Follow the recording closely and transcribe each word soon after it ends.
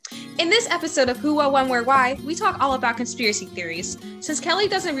In this episode of Who, What, When, Where, Why, we talk all about conspiracy theories. Since Kelly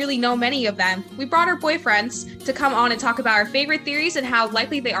doesn't really know many of them, we brought our boyfriends to come on and talk about our favorite theories and how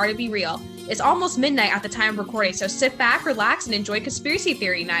likely they are to be real. It's almost midnight at the time of recording, so sit back, relax, and enjoy conspiracy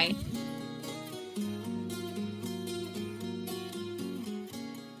theory night.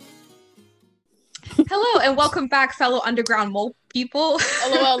 Hello, and welcome back, fellow underground mole people.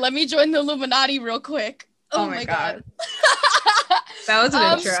 LOL, let me join the Illuminati real quick. Oh my god. That was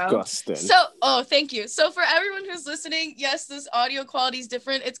an intro. Disgusting. Thank you. So for everyone who's listening, yes, this audio quality is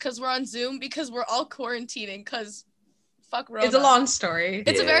different. It's because we're on Zoom because we're all quarantining because fuck Rona. It's a long story.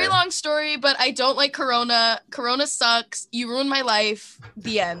 It's a very long story, but I don't like Corona. Corona sucks. You ruined my life.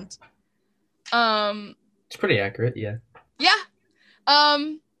 The end. It's pretty accurate, yeah. Yeah.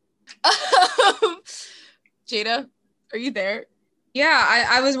 Jada, are you there? Yeah,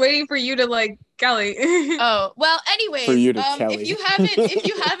 I was waiting for you to Kelly. Oh, well, anyways, For you to Kelly. if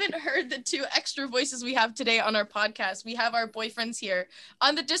you haven't heard the two extra voices we have today on our podcast, we have our boyfriends here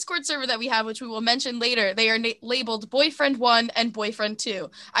on the Discord server that we have, which we will mention later. They are labeled Boyfriend 1 and Boyfriend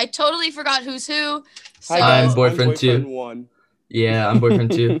 2. I totally forgot who's who. So, I'm Boyfriend 2. 1. Yeah, I'm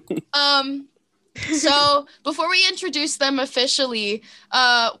Boyfriend 2. So before we introduce them officially,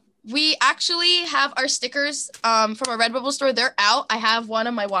 we actually have our stickers from our Redbubble store. They're out. I have one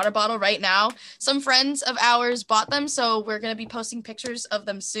in my water bottle right now. Some friends of ours bought them, so we're going to be posting pictures of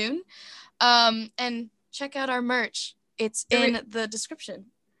them soon. And check out our merch. It's in the description.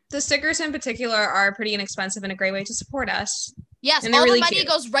 The stickers in particular are pretty inexpensive and a great way to support us. Yes, and all really the money cute.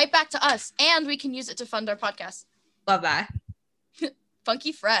 goes right back to us, and we can use it to fund our podcast. Love that.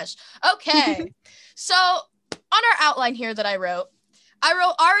 Funky fresh. Okay. So on our outline here that I wrote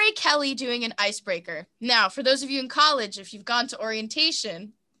R.A. Kelly doing an icebreaker. Now, for those of you in college, if you've gone to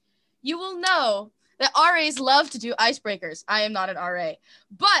orientation, you will know that RAs love to do icebreakers. I am not an RA.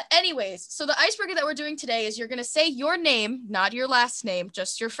 But anyways, so the icebreaker that we're doing today is you're going to say your name, not your last name,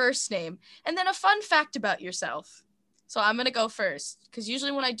 just your first name, and then a fun fact about yourself. So I'm going to go first, because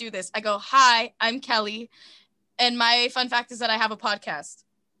usually when I do this, I go, hi, I'm Kelly, and my fun fact is that I have a podcast.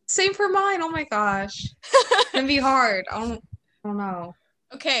 Same for mine. Oh my gosh. It's gonna be hard. I don't know.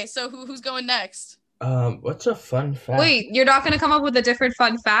 Okay, so who's going next? What's a fun fact? Wait, you're not gonna come up with a different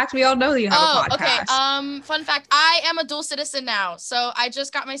fun fact? We all know that you have a podcast. Okay. Fun fact: I am a dual citizen now, so I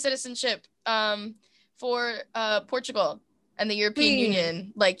just got my citizenship for Portugal and the European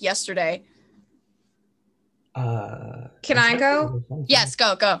Union yesterday. Can I go? Yes,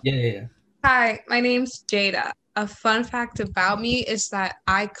 go. Yeah. Hi, my name's Jada. A fun fact about me is that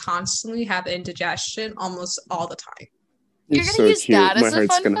I constantly have indigestion almost all the time. You're gonna use that as My a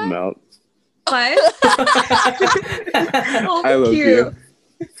heart's fun gonna fact? melt. What? I love you.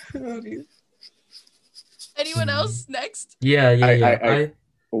 I love you. Anyone else next? Yeah.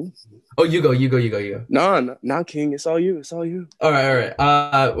 Oh, you go. No, not King. It's all you. All right.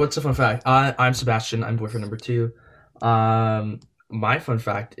 What's a fun fact? I'm Sebastian. I'm boyfriend number 2. My fun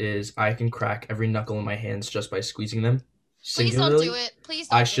fact is I can crack every knuckle in my hands just by squeezing them. Please don't do it. Please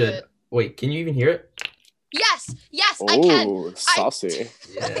don't I do should. it. Wait, can you even hear it? Yes, I can. Oh, saucy.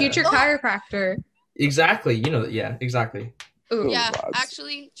 Yeah. Future chiropractor. Exactly. You know that. Yeah, exactly. Ooh. Yeah, vibes.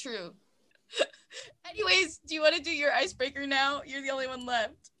 actually, true. Anyways, do you want to do your icebreaker now? You're the only one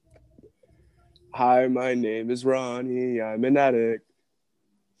left. Hi, my name is Ronnie. I'm an addict.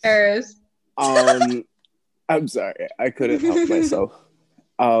 Eris. I'm sorry. I couldn't help myself.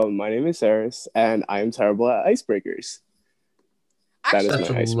 My name is Eris, and I am terrible at icebreakers. That is Actually, That's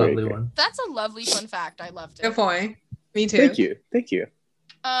my a icebreaker. lovely one. that's a lovely fun fact. I loved it. Good point. Me too. Thank you.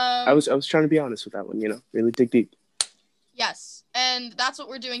 I was trying to be honest with that one. Really dig deep. Yes, and that's what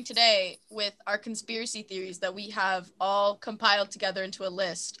we're doing today with our conspiracy theories that we have all compiled together into a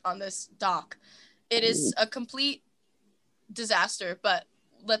list on this doc. It is a complete disaster, but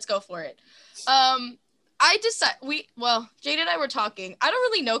let's go for it. Jade and I were talking. I don't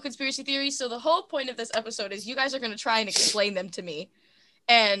really know conspiracy theories, so the whole point of this episode is you guys are going to try and explain them to me,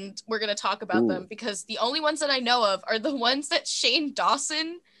 and we're going to talk about them, because the only ones that I know of are the ones that Shane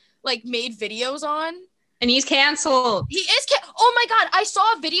Dawson, made videos on. And he's canceled. He is oh my god, I saw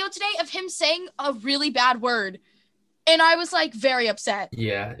a video today of him saying a really bad word, and I was, very upset.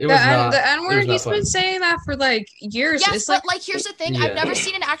 Yeah, it was not. The N-word, he's fun. been saying that for, years. Yes, It's but, here's the thing. Yeah. I've never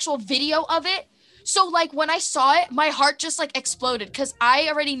seen an actual video of it. So, when I saw it, my heart just, exploded because I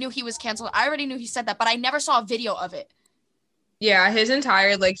already knew he was canceled. I already knew he said that, but I never saw a video of it. Yeah, his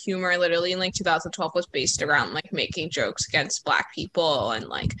entire like humor literally in like 2012 was based around like making jokes against black people and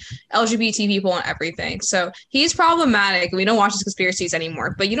like LGBT people and everything. So he's problematic. We don't watch his conspiracies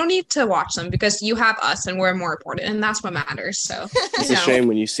anymore, but you don't need to watch them because you have us and we're more important and that's what matters. So It's a shame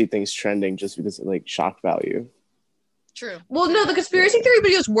when you see things trending just because of like shock value. True. Well, no, the conspiracy theory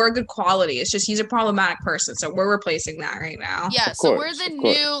videos were good quality. It's just he's a problematic person, so we're replacing that right now. Yeah, Of so course,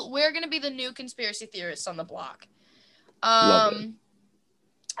 we're gonna be the new conspiracy theorists on the block. Love it.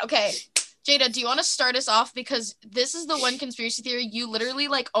 Okay, Jada, do you want to start us off, because this is the one conspiracy theory you literally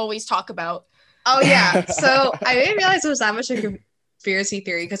like always talk about? Oh yeah. So I didn't realize it was that much a conspiracy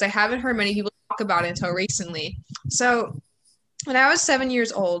theory because I haven't heard many people talk about it until recently. So when I was 7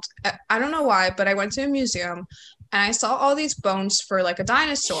 years old, I don't know why, but I went to a museum and I saw all these bones for like a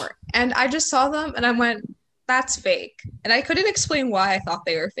dinosaur. And I just saw them and I went, that's fake. And I couldn't explain why I thought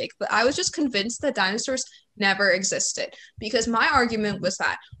they were fake, but I was just convinced that dinosaurs never existed because my argument was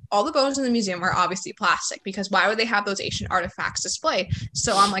that all the bones in the museum are obviously plastic because why would they have those ancient artifacts displayed?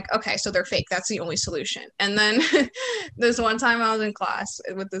 So I'm like, okay, so they're fake. That's the only solution. And then this one time I was in class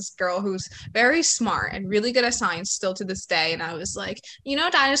with this girl who's very smart and really good at science still to this day. And I was like,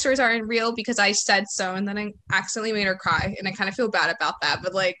 dinosaurs aren't real because I said so. And then I accidentally made her cry. And I kind of feel bad about that.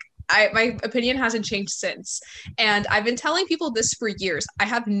 But like, my opinion hasn't changed since. And I've been telling people this for years. I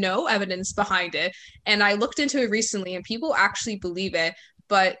have no evidence behind it. And I looked into it recently and people actually believe it,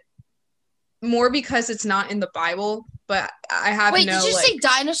 but more because it's not in the Bible. But I have Wait, did you say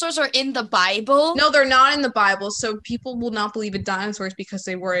dinosaurs are in the Bible? No, they're not in the Bible. So people will not believe in dinosaurs because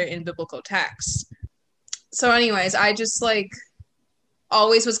they weren't in biblical texts. So anyways, I just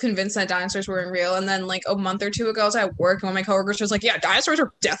always was convinced that dinosaurs weren't real. And then like a month or two ago, I was at work and one of my coworkers was like, yeah, dinosaurs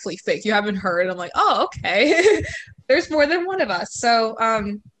are definitely fake. You haven't heard. I'm like, oh, okay. There's more than one of us. So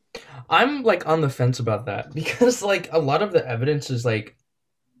I'm like on the fence about that because like a lot of the evidence is like,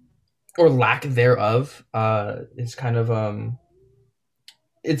 or lack thereof, is kind of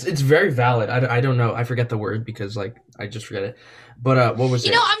it's very valid. I don't know. I forget the word because like I just forget it. But what was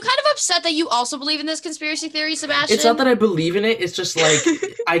it? I'm kind of upset that you also believe in this conspiracy theory, Sebastian. It's not that I believe in it. It's just like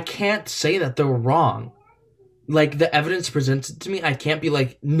I can't say that they're wrong. Like the evidence presented to me, I can't be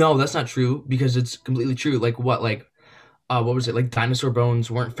like, no, that's not true because it's completely true. Like what? Like what was it? Like dinosaur bones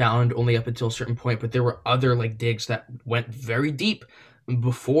weren't found only up until a certain point, but there were other like digs that went very deep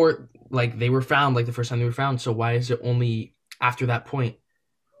before like they were found, like the first time they were found. So why is it only after that point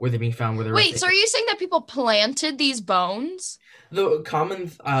were they being found? Wait, so are you saying that people planted these bones? The common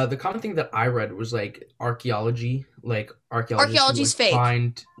thing that I read was like archaeology, like archaeology's fake.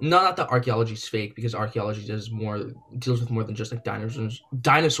 Not that archaeology's fake because archaeology deals with more than just like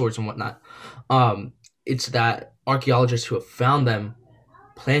dinosaurs and whatnot. It's that archaeologists who have found them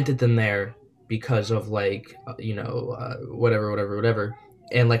planted them there because of like whatever,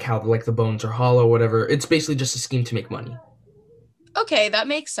 and like how like the bones are hollow, whatever. It's basically just a scheme to make money. Okay, that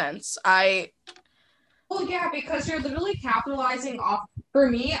makes sense. Well, yeah, because you're literally capitalizing off. For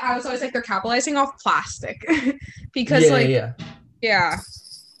me, I was always like, they're capitalizing off plastic because yeah,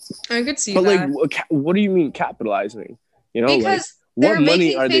 I could see but that. Like, what do you mean capitalizing? Because like, they're what money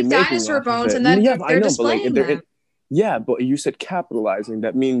making are they fake making dinosaur off bones of it? and then Yeah, they're I know, displaying but like, them. yeah, but you said capitalizing.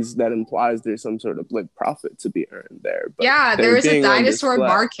 That implies there's some sort of like profit to be earned there. But yeah, there is a dinosaur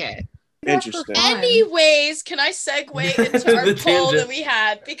market. Interesting. Anyways, can I segue into our poll tangent that we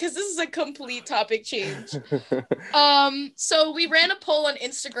had, because this is a complete topic change. So we ran a poll on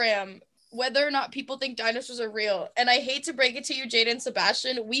Instagram whether or not people think dinosaurs are real, and I hate to break it to you, Jada and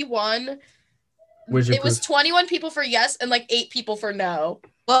Sebastian, we won. It was 21 people for yes and like 8 people for no.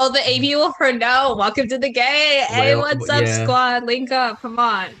 Well, the 8 people for no. Welcome to the game. Hey, what's up, squad? Link up. Come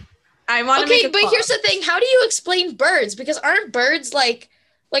on. I want to make but here's the thing. How do you explain birds? Because aren't birds like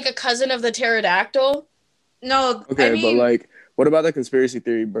a cousin of the pterodactyl? No. Okay, I mean, but like, what about the conspiracy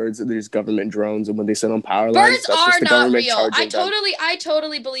theory birds that there's government drones and when they sit on power lines? Birds are not real. I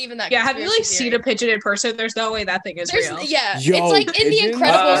totally believe in that. Yeah, have you like seen a pigeon in person? There's no way that thing is real. Yeah, it's like in The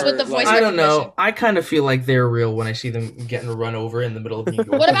Incredibles with the voice recognition. I don't know. I kind of feel like they're real when I see them getting run over in the middle of New York.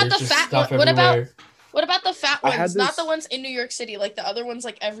 What about the fat one? What about the fat ones? Not the ones in New York City, like the other ones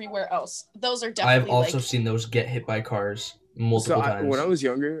like everywhere else. Those are definitely. I've also seen those get hit by cars multiple times. When I was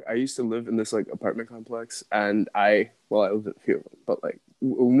younger, I used to live in this like apartment complex, and I lived in a few of them, but like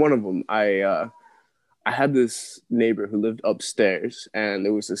one of them, I had this neighbor who lived upstairs, and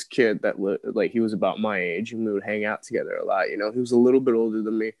there was this kid that he was about my age, and we would hang out together a lot. You know, he was a little bit older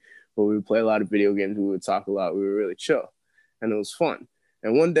than me, but we would play a lot of video games. We would talk a lot. We were really chill, and it was fun.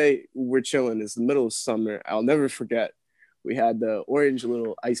 And one day we're chilling. It's the middle of summer. I'll never forget. We had the orange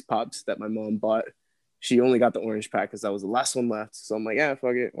little ice pops that my mom bought, she only got the orange pack because that was the last one left. So I'm like, yeah,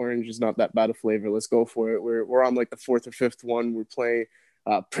 fuck it. Orange is not that bad a flavor. Let's go for it. We're on like the fourth or fifth one. We're playing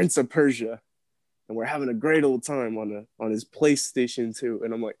Prince of Persia, and we're having a great old time on his PlayStation 2.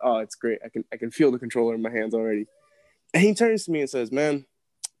 And I'm like, oh, it's great. I can feel the controller in my hands already. And he turns to me and says, man,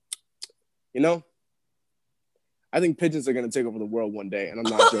 you know, I think pigeons are going to take over the world one day. And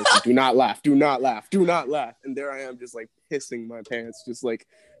I'm not joking. Do not laugh. Do not laugh. Do not laugh. And there I am just like pissing my pants, just like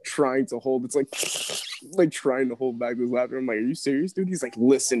trying to hold. It's like trying to hold back this laughter. I'm like, are you serious, dude? He's like,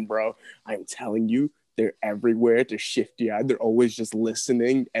 listen, bro, I'm telling you, they're everywhere. They're shifty-eyed. They're always just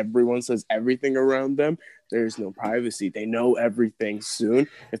listening. Everyone says everything around them. There's no privacy. They know everything. Soon,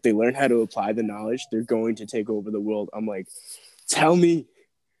 if they learn how to apply the knowledge, they're going to take over the world. I'm like, tell me.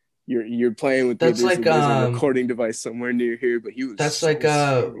 You're playing with That's there's like a recording device somewhere near here, but he was that's so like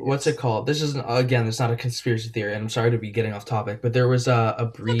serious. what's it called? This isn't, again, it's not a conspiracy theory, and I'm sorry to be getting off topic, but there was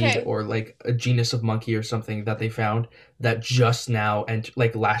a breed Okay. or like a genus of monkey or something that they found that just now and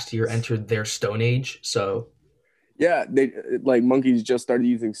like last year entered their Stone Age. So Yeah, they like monkeys just started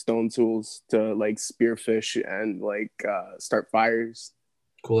using stone tools to like spear fish and like start fires.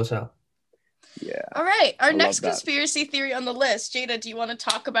 cool as hell. Yeah. All right, our I next love that. conspiracy theory on the list. Jada, do you want to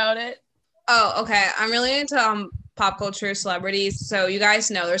talk about it? Oh, okay. I'm really into pop culture celebrities. So you guys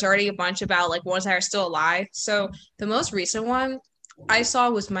know there's already a bunch about like ones that are still alive. So the most recent one I saw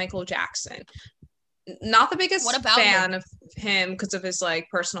was Michael Jackson. Not the biggest What about fan of him because of his like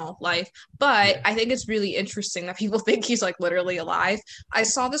personal life, but Yeah. I think it's really interesting that people think he's like literally alive. I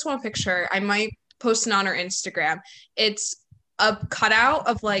saw this one picture. I might post it on our Instagram. It's a cutout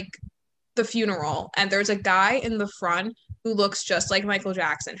of like the funeral, and there's a guy in the front who looks just like Michael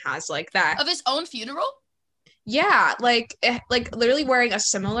Jackson, has like that. Of his own funeral? Yeah, like literally wearing a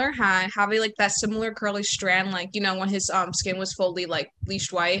similar hat, having like that similar curly strand, like you know when his skin was fully like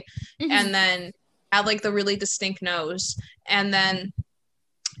bleached white, Mhm. and then had like the really distinct nose, and then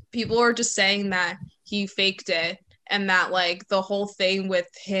people are just saying that he faked it, and that like the whole thing with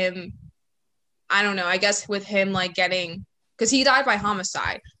him, I don't know, I guess with him like getting, because he died by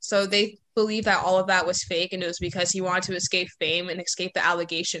homicide, so they believe that all of that was fake, and it was because he wanted to escape fame and escape the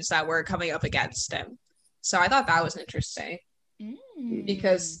allegations that were coming up against him. So I thought that was interesting Mm.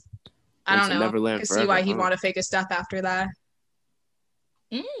 because I Went don't to know. Neverland I can see forever, why he'd huh? want to fake his death after that.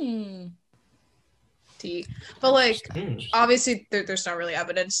 Mm. But like, Hmm. obviously, there's not really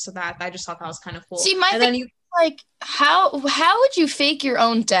evidence to that. I just thought that was kind of cool. See, my and thing then you, Like, how would you fake your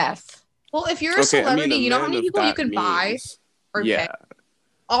own death? well, if you're a celebrity, you know how many people you can buy or Yeah. pay.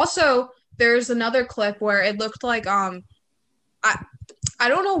 Also, there's another clip where it looked like I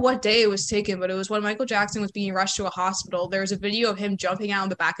don't know what day it was taken, but it was when Michael Jackson was being rushed to a hospital. There was a video of him jumping out in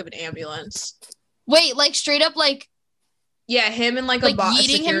the back of an ambulance. Wait, like straight up, like Yeah, him and like like a yeeting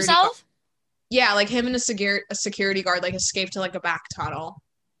security himself? Yeah, like him and a security guard like escaped to like a back tunnel.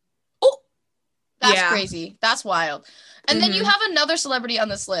 Oh, that's Yeah. crazy. That's wild. And then you have another celebrity on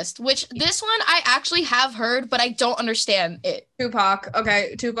this list, which this one I actually have heard, but I don't understand it. Tupac.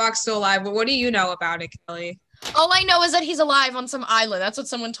 Okay, Tupac's still alive, but what do you know about it, Kelly? All I know is that he's alive on some island. That's what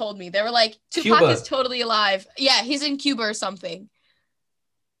someone told me. They were like, Tupac Cuba. is totally alive. Yeah, he's in Cuba or something.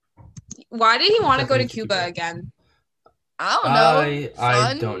 Why did he want to go to Definitely Cuba Cuba. again? I don't know. I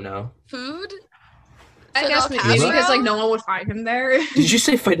Fun? don't know. Food? I guess Fidel maybe Castro? because like no one would find him there. Did you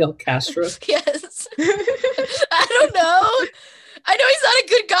say Fidel Castro? Yes. I don't know. I know he's not a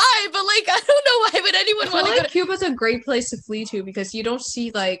good guy, but like I don't know why would I anyone feel want to go like to Cuba's a great place to flee to because you don't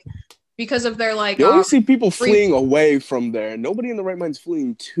see like because of their like You always see people free- fleeing away from there. Nobody in the right mind's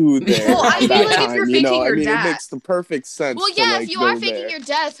fleeing to there Well, I at mean, that like, if time. you're You know, faking I your mean, death. it makes the perfect sense. Well, to, yeah, like, if you go are faking there. your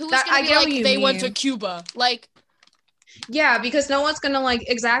death, who's That- gonna I be get like what you they went to mean. Cuba? Like Yeah, because no one's gonna like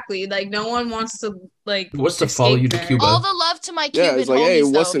exactly like no one wants to like What's to follow escape you to there. Cuba? all the love to my Yeah, Cuban it's like, hey,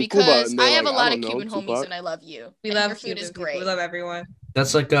 homies what's though, in Cuba? because And I they're have a like, lot I of don't know, Cuban homies Tupac. and I love you. We and love your food Cuban is people. great. We love everyone.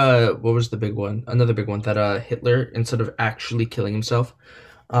 That's like what was the big one? Another big one that Hitler, instead of actually killing himself,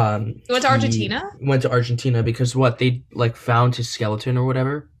 You went to Argentina? Went to Argentina because what, they like found his skeleton or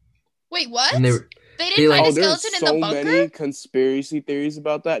whatever, Wait, what? and They they didn't like- find a Oh, there's skeleton in so the bunker? many conspiracy theories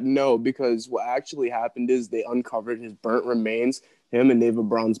about that. No, because what actually happened is they uncovered his burnt remains, him and Neva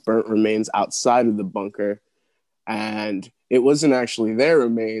Braun's burnt remains outside of the bunker. And it wasn't actually their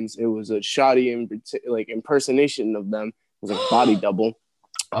remains. It was a shoddy impersonation of them. It was a body double.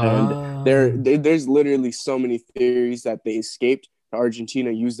 And there's literally so many theories that they escaped to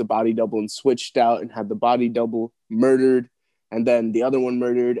Argentina, used the body double and switched out and had the body double murdered, and then the other one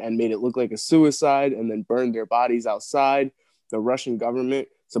murdered and made it look like a suicide and then burned their bodies outside. The Russian government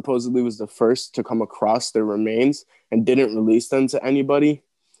supposedly was the first to come across their remains and didn't release them to anybody.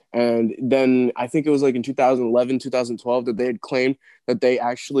 And then I think it was like in 2011, 2012 that they had claimed that they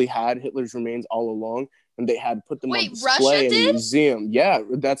actually had Hitler's remains all along, and they had put them on Wait, display Russia in a did? museum. Yeah,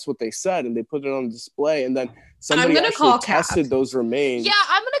 that's what they said, and they put it on display, and then somebody gonna actually call Cap. tested those remains. Yeah,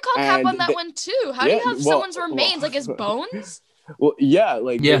 I'm gonna call Cap And on that they- one too. How do yeah, you have well- someone's remains, like his bones? Well, yeah,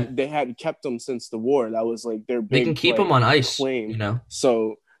 like Yeah. They had kept them since the war. That was like their They big. can keep like, them on ice, claim. you know.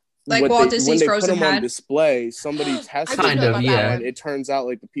 So Like what Walt when Disney's they put Frozen them on head? display, somebody tested I do know them, about that and one. it turns out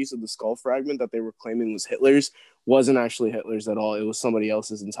like the piece of the skull fragment that they were claiming was Hitler's wasn't actually Hitler's at all. It was somebody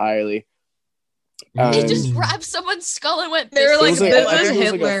else's entirely. They just And- grabbed someone's skull and went. They were "This like, is this Hitler." I think is it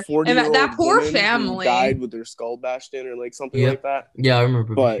was like Hitler. a 40-year-old And that poor woman who family. died with their skull bashed in or like something Yep. like that. Yeah, I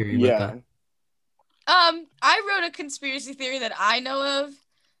remember But hearing yeah, about that. I wrote a conspiracy theory that I know of.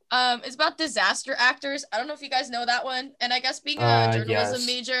 It's about disaster actors. I don't know if you guys know that one. And I guess being a journalism Yes.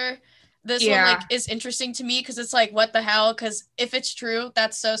 major, this Yeah. one like is interesting to me because it's like, what the hell? Because if it's true,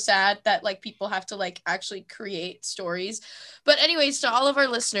 that's so sad that like people have to like actually create stories. But anyways, to all of our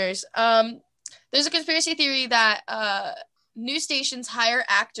listeners, there's a conspiracy theory that news stations hire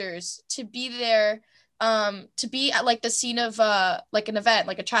actors to be there, to be at like the scene of like an event,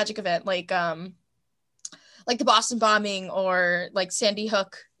 like a tragic event, like the Boston bombing or like Sandy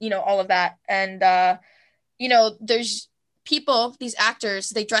Hook, you know, all of that. And, you know, there's people, these actors,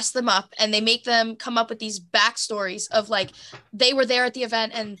 they dress them up and they make them come up with these backstories of like, they were there at the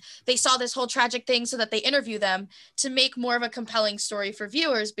event and they saw this whole tragic thing so that they interview them to make more of a compelling story for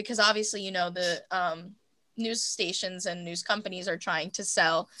viewers. Because obviously, you know, the news stations and news companies are trying to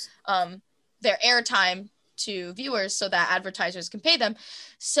sell their airtime to viewers so that advertisers can pay them.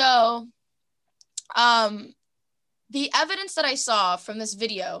 So the evidence that I saw from this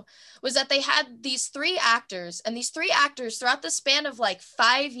video was that they had these three actors, and these three actors throughout the span of like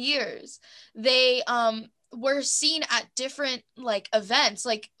 5 years, they were seen at different like events.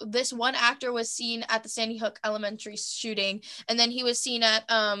 Like this one actor was seen at the Sandy Hook Elementary shooting, and then he was seen at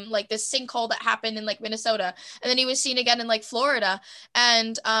like this sinkhole that happened in like Minnesota, and then he was seen again in like Florida,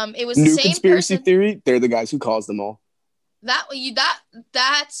 and it was new the same conspiracy person. theory. They're the guys who caused them all.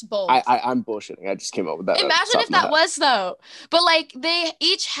 That's bold. I'm bullshitting. I just came up with that. Imagine if that was though. But like they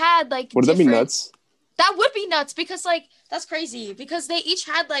each had like Would that be different- nuts? That would be nuts because like that's crazy because they each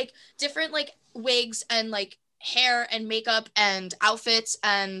had like different like wigs and like hair and makeup and outfits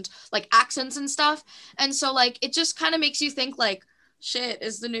and like accents and stuff. And so like it just kind of makes you think like, shit,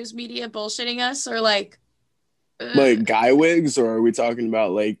 is the news media bullshitting us or like Like guy wigs, or are we talking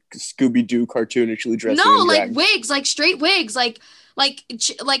about like Scooby-Doo cartoonishly dressing? no, in like drag? wigs, like straight wigs, like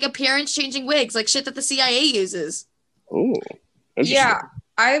appearance changing wigs, like shit that the CIA uses. Oh, Yeah,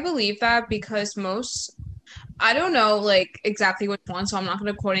 I believe that because I don't know like exactly which one, so I'm not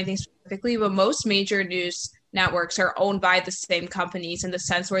going to quote anything specifically, but most major news networks are owned by the same companies in the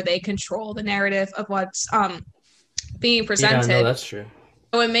sense where they control the narrative of what's being presented. Yeah, no, that's true.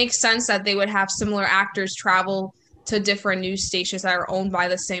 So it makes sense that they would have similar actors travel to different news stations that are owned by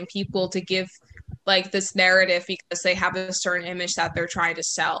the same people to give like this narrative because they have a certain image that they're trying to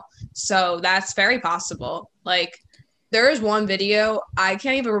sell. So that's very possible. Like there is one video, I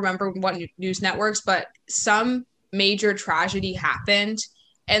can't even remember what news networks, but some major tragedy happened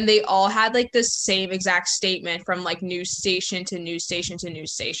and they all had like the same exact statement from like news station to news station to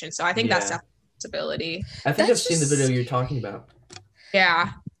news station. So I think that's Yeah. definitely a possibility. I think I've That's seen the just- video you're talking about. Yeah.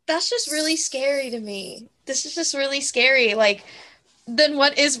 That's just really scary to me. This is just really scary. Like, then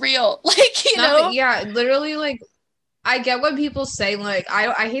what is real? Like, you know? Yeah, literally, like, I get what people say. Like,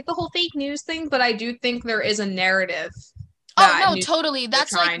 I hate the whole fake news thing, but I do think there is a narrative. Oh that no, news totally. are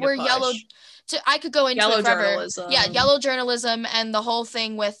That's like trying to where push. I could go into Yellow it forever. journalism. Yeah, yellow journalism and the whole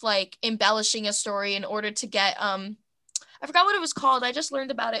thing with like embellishing a story in order to get I forgot what it was called. I just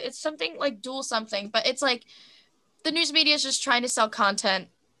learned about it. It's something like dual something, but it's like the news media is just trying to sell content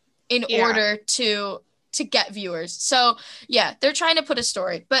in Yeah. order to get viewers. So yeah, they're trying to put a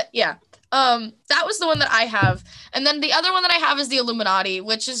story. But yeah, that was the one that I have. And then the other one that I have is the Illuminati,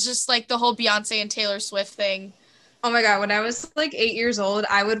 which is just like the whole Beyonce and Taylor Swift thing. Oh my God, when I was like 8 years old,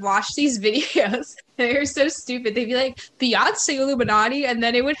 I would watch these videos. They're so stupid. They'd be like, Beyonce Illuminati, and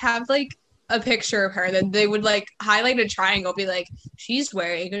then it would have like a picture of her. Then they would like highlight a triangle, be like, she's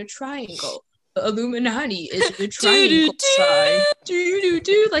wearing a triangle. The Illuminati is the triangle sign.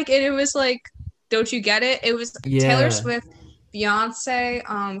 Do. Like, and it was like, don't you get it? It was Yeah. Taylor Swift, Beyonce,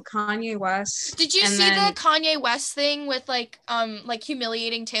 Kanye West. Did you and see then- the Kanye West thing with like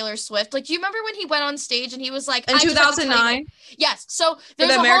humiliating Taylor Swift? Like, do you remember when he went on stage and he was like, in "I just have to tell you-" 2009 Yes. So for there's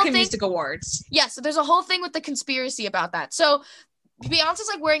the a whole American thing. Music Awards. Yes, so there's a whole thing with the conspiracy about that. So Beyonce's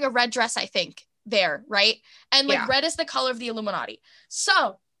like wearing a red dress, I think, there, right? And like Yeah. red is the color of the Illuminati.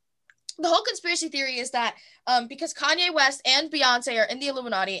 So the whole conspiracy theory is that because Kanye West and Beyonce are in the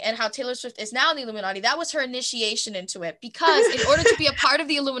Illuminati, and how Taylor Swift is now in the Illuminati, that was her initiation into it. Because in order to be a part of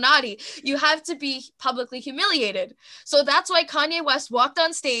the Illuminati, you have to be publicly humiliated. So that's why Kanye West walked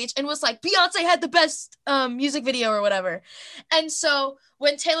on stage and was like, Beyonce had the best music video or whatever. And so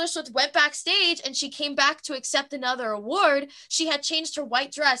when Taylor Swift went backstage and she came back to accept another award, she had changed her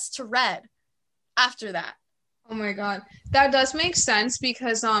white dress to red after that. Oh my god. That does make sense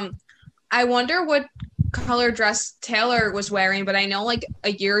because I wonder what color dress Taylor was wearing, but I know like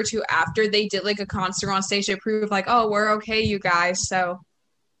a year or two after they did like a concert on stage to prove like, oh, we're okay, you guys. So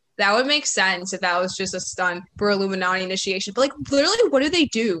that would make sense if that was just a stunt for Illuminati initiation. But like literally, what do they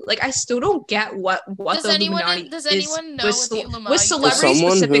do? Like I still don't get what Does the anyone Illuminati does is anyone know with, what the Illuminati with is? celebrities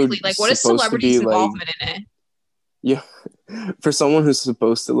someone specifically. who's Like what is supposed to celebrities' be, like- involvement in it? Yeah, for someone who's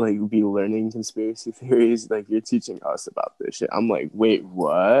supposed to like be learning conspiracy theories, like you're teaching us about this shit. I'm like, wait,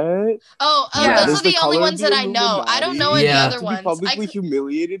 what? Oh, Yeah. those That is are the only color of ones that I know. I don't know any Yeah. other To be ones. publicly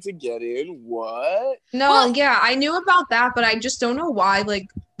humiliated to get in. What? No, Well- yeah, I knew about that, but I just don't know why like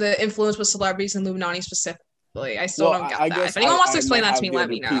the influence with celebrities and Illuminati specifically. I still don't get that. If anyone wants to explain that to me, let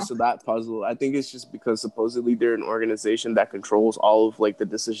me know. Piece of that puzzle. I think it's just because supposedly they're an organization that controls all of like the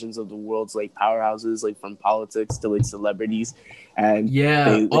decisions of the world's like powerhouses, like from politics to like celebrities, and Yeah.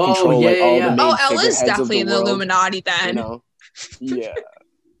 they Oh, control yeah, like all yeah, the main Oh, Ella's figureheads of definitely in the world, Illuminati then. You know? Yeah.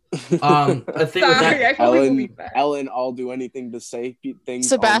 A thing with Sorry, that. I probably believe that. Ellen, I'll do anything to say things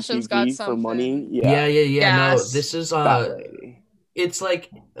Sebastian's on TV got for something. money. Yeah. No, Yes. this is That lady. it's like,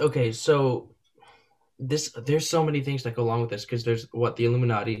 okay, so there's so many things that go along with this because there's the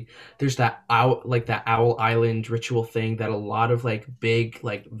Illuminati, there's that Owl Island ritual thing that a lot of like big,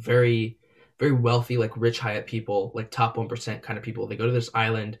 like very very wealthy, like rich Hyatt people, like top 1% kind of people, they go to this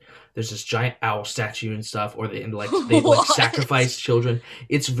island, there's this giant owl statue and stuff, or they like What? sacrifice children.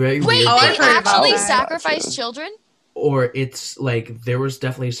 It's very Wait, weird. Oh, they I've heard about actually that. sacrifice Gotcha. children? Or it's like there was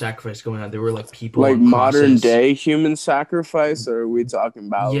definitely a sacrifice going on. There were like people Like on modern crosses. day human sacrifice, or are we talking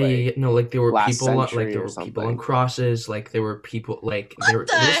about Yeah, like yeah, yeah. No, like there were last people on, like century there or were people something? on crosses. Like there were people like What there was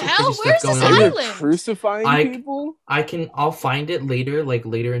the some hell? crazy Where's stuff this going They on. were island? crucifying I- people? I'll find it later, like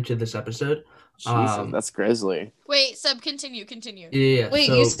later into this episode. Jesus, that's grisly. Wait, Seb, continue. Yeah. Wait,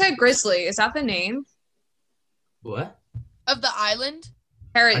 so, you said Grizzly. Is that the name? what? Of the island?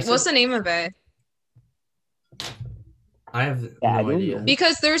 Harry, I said- what's the name of it? I have Yeah, I no don't idea. know.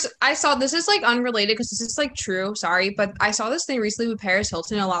 Because I saw this is like unrelated because this is like true, sorry, but I saw this thing recently with Paris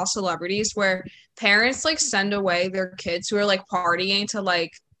Hilton and a lot of celebrities where parents like send away their kids who are like partying to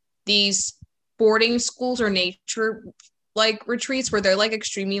like these boarding schools or nature like retreats where they're like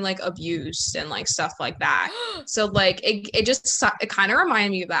extremely like abused and like stuff like that. So like it kind of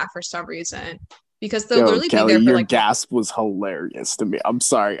reminded me of that for some reason because they'll Yo, literally Kelly, be there for your like gasp was hilarious to me. I'm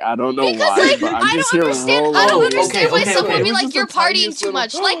sorry, I don't know Because, why, like, but I'm I just don't here understand. rolling I don't Oh, understand okay, why okay, someone okay. would be It was like, just "You're the tiniest partying too little-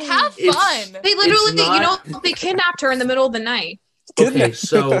 much." Like, have It's- fun. they literally not- they kidnapped her in the middle of the night. Okay,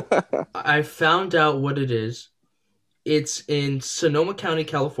 so I found out what it is. It's in Sonoma County,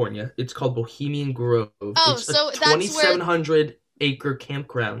 California. It's called Bohemian Grove. Oh, it's so a that's where- 2,700-acre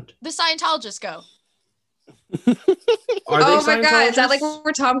campground. The Scientologists go. Are Oh they my god, is that like Scientologists?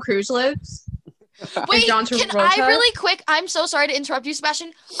 where Tom Cruise lives? Wait, John can Travolta? I really quick? I'm so sorry to interrupt you,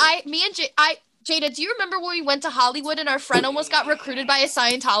 Sebastian. Jada, do you remember when we went to Hollywood and our friend almost got recruited by a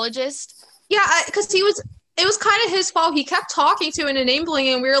Scientologist? Yeah, because it was kind of his fault. He kept talking to and enabling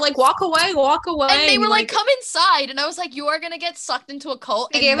it, and we were like, walk away. And they were like, "Come inside," and I was like, "You are gonna get sucked into a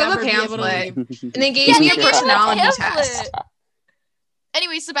cult." They and gave him a never be able to pamphlet. leave." and they gave Yeah, me they a gave him a personality pamphlet. test.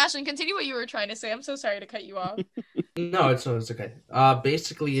 Anyway, Sebastian, continue what you were trying to say. I'm so sorry to cut you off. No, it's okay.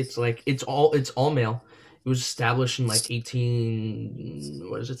 Basically, it's like it's all male. It was established in like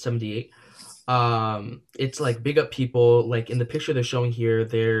 78. It's like big up people. Like in the picture they're showing here,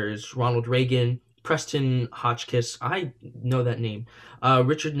 there's Ronald Reagan, Preston Hotchkiss. I know that name.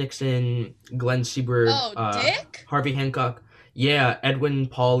 Richard Nixon, Glenn Seabird, Oh, Dick? Harvey Hancock. Yeah, Edwin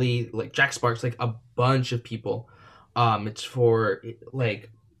Pauley, like Jack Sparks, like a bunch of people. It's for like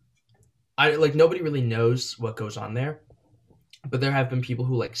nobody really knows what goes on there, but there have been people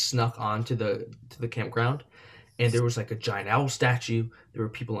who like snuck on to the campground, and there was like a giant owl statue. There were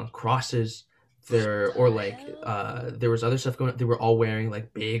people on crosses. There was other stuff going on. They were all wearing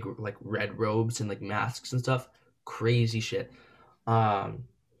like big like red robes and like masks and stuff. Crazy shit.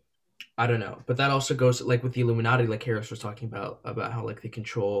 I don't know, but that also goes like with the Illuminati, like Harris was talking about how like they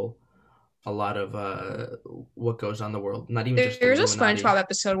control a lot of what goes on in the world. Not even just the There's a Illuminati. SpongeBob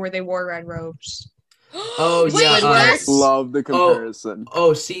episode where they wore red robes. Oh, Wait, yeah, what? Love the comparison.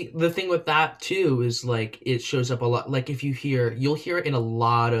 Oh, see, the thing with that too is like it shows up a lot. Like if you'll hear it in a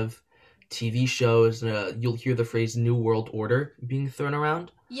lot of TV shows, you'll hear the phrase New World Order being thrown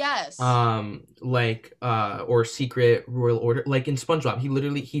around. Yes. Or Secret Royal Order. Like in SpongeBob,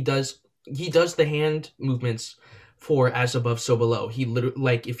 he does the hand movements for as above, so below. He literally,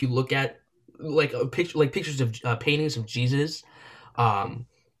 like, if you look at like a picture, like pictures of paintings of Jesus,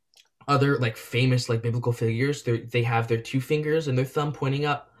 other like famous like biblical figures, they have their two fingers and their thumb pointing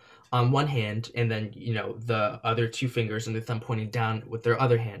up on one hand, and then the other two fingers and their thumb pointing down with their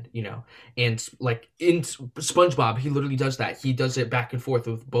other hand. And like in SpongeBob, he literally does that. He does it back and forth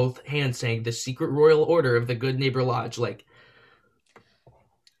with both hands, saying the Secret Royal Order of the Good Neighbor Lodge. Like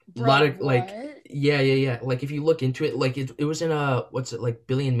Bro, a lot of what? like yeah. Like if you look into it, like it was in like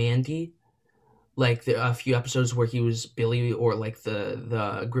Billy and Mandy. Like a few episodes where he was Billy, or like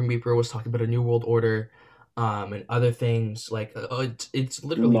the Grim Reaper was talking about a New World Order, and other things. Like it's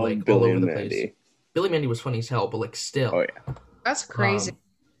literally Love like Billy all over and the Mandy. place. Billy and Mandy was funny as hell, but like still. Oh yeah. That's crazy.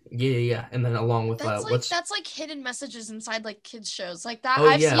 Yeah. And then along with That's like hidden messages inside like kids shows like that. Oh,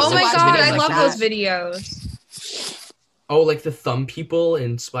 I've yeah, seen Oh some my like god, videos I videos love like those that. videos. oh, like the Thumb People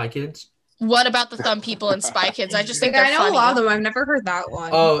in Spy Kids. What about the Thumb People and Spy Kids? I just think Like, they're I know funny. a lot of them. I've never heard that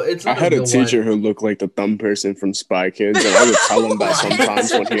one. Oh, it's I not had a real teacher one. who looked like the thumb person from Spy Kids, and I would tell him that What?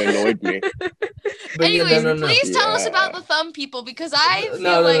 sometimes when he annoyed me. But Anyways, no. please tell us Yeah. about the Thumb People, because I feel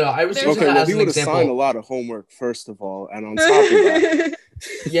No. like I was there's using Okay, that well, as he an would have example. signed a lot of homework, first of all, and on top of that,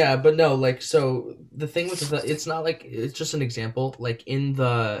 Yeah, but no, like, so the thing with it's not like it's just an example. Like in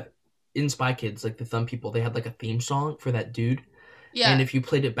Spy Kids, like the Thumb People, they had like a theme song for that dude. yeah. And if you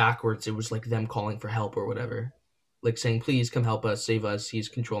played it backwards, it was like them calling for help or whatever. Like saying, please come help us, save us, he's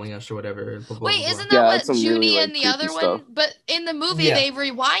controlling us or whatever. Blah, blah, Wait, blah, blah. isn't that Yeah, what that's some Junie really, like, and the creepy other stuff. one? But in the movie, Yeah. they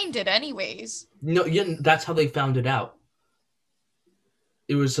rewind it anyways. No, yeah, that's how they found it out.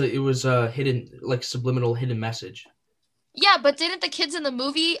 It was a hidden, like subliminal hidden message. Yeah, but didn't the kids in the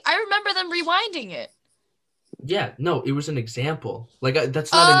movie? I remember them rewinding it. Yeah, no, it was an example. Like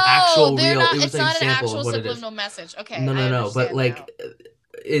that's not an actual they're real. not. It was It's an not an example actual of what it is. subliminal message. Okay. No, I but understand like now.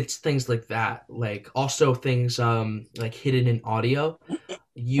 it's things like that. Like also things like hidden in audio.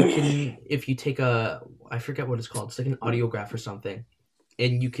 You can, if you take I forget what it's called. It's like an audiograph or something,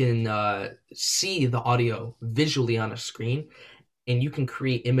 and you can see the audio visually on a screen, and you can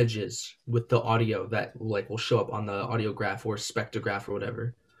create images with the audio that like will show up on the audiograph or spectrograph or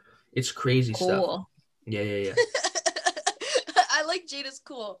whatever. It's crazy stuff. Cool. Yeah. I like Jada's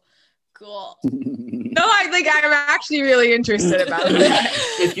cool. Cool. No, I think I'm actually really interested about that.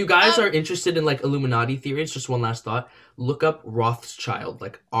 If you guys are interested in like Illuminati theories, just one last thought: look up Rothschild,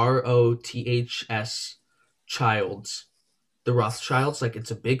 like Roths Childs. The Rothschilds, like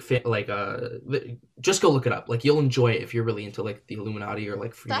it's a big fan. Like just go look it up. Like you'll enjoy it if you're really into like the Illuminati or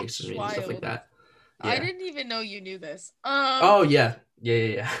like Freemasonry and stuff like wild. that. I Yeah. didn't even know you knew this. Oh yeah.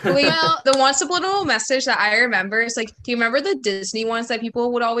 Wait, Well- the one subliminal message that I remember is like, do you remember the Disney ones that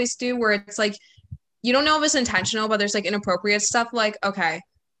people would always do where it's like, you don't know if it's intentional, but there's like inappropriate stuff. Like, okay,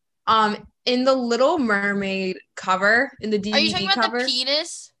 in the Little Mermaid cover, in the DVD Are you talking about cover, the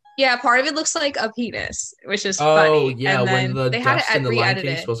penis? yeah, part of it looks like a penis, which is Oh funny. yeah, and when then the they had dust to in the Lion re-edit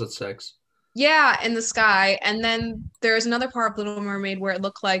King it. spills its sex. Yeah, in the sky, and then there's another part of Little Mermaid where it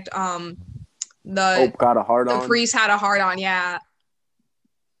looked like Oh, the got a hard the on. priest had a heart on, yeah.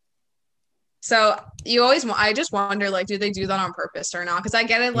 So you always, I just wonder, like, do they do that on purpose or not? Because I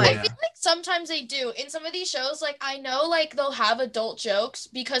get it, I like, Yeah. feel like sometimes they do. In some of these shows, like I know like they'll have adult jokes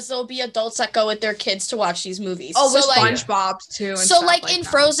because there'll be adults that go with their kids to watch these movies. oh, with so like SpongeBob too. And so stuff like like in that.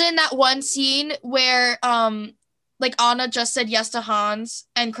 Frozen, that one scene where like Anna just said yes to Hans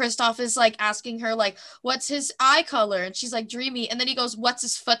and Kristoff is like asking her like what's his eye color, and she's like dreamy, and then he goes what's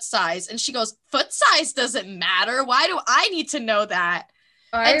his foot size, and she goes foot size doesn't matter, why do I need to know that?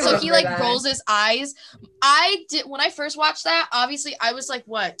 I And so he remember like that. rolls his eyes. I did when I first watched that, obviously I was like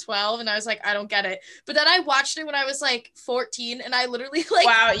what 12, and I was like I don't get it, but then I watched it when I was like 14, and I literally like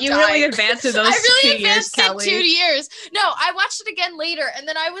Wow, you died. really advanced in those I really 2 years, advanced in Kelly. 2 years. No, I watched it again later, and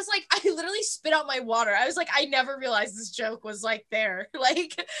then I was like, I literally spit out my water. I was like, I never realized this joke was like there.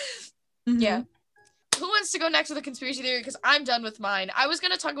 Like, Mhm. yeah. Who wants to go next with a conspiracy theory? Because I'm done with mine. I was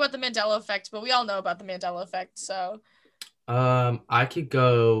gonna talk about the Mandela effect, but we all know about the Mandela effect. So I could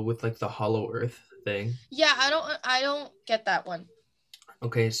go with like the Hollow Earth thing. yeah, I don't get that one.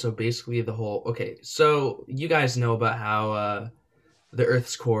 Okay, so basically so you guys know about how the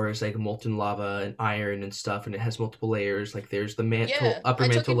Earth's core is like molten lava and iron and stuff, and it has multiple layers. Like there's the mantle, Yeah, upper I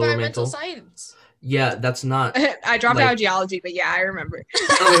took mantle, lower environmental mantle. science. Yeah, that's not. I dropped Like- out of geology, but yeah, I remember.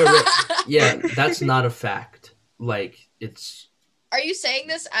 Yeah, that's not a fact. Like it's are you saying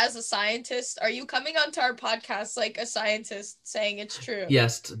this as a scientist? Are you coming onto our podcast like a scientist saying it's true?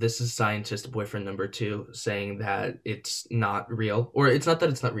 Yes, this is scientist boyfriend number 2 saying that it's not real. Or it's not that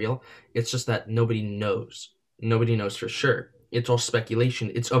it's not real. It's just that nobody knows. Nobody knows for sure. It's all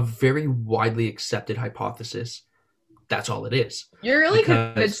speculation. It's a very widely accepted hypothesis. That's all it is. You're really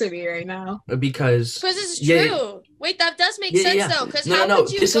Because- convincing me right now. Because Because it's true. Yeah, Wait, that does make sense though. Because No, how no,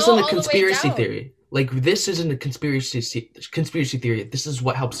 could you this go isn't a all the way conspiracy down? theory. Like, this isn't a conspiracy theory. This is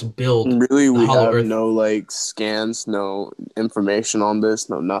what helps build. Really, we Hollow have Earth. no like scans, no information on this,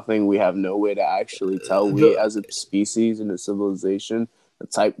 no nothing. We have no way to actually tell. We, as a species and a civilization, a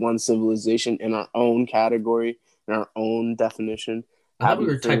Type 1 civilization in our own category, in our own definition, I thought we haven't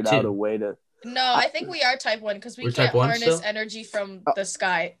were Type figured out 2. a way to. No, I think we are type 1 because we We're can't type 1 harness still? energy from the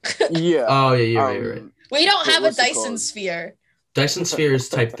sky. Yeah. Oh, yeah, you're right, you're right. We don't have a What's it Dyson called? sphere. Dyson sphere is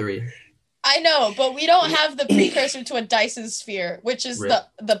Type 3. I know, but we don't have the precursor to a Dyson sphere, which is Rip.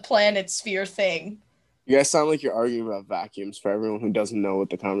 the planet sphere thing. You guys sound like you're arguing about vacuums for everyone who doesn't know what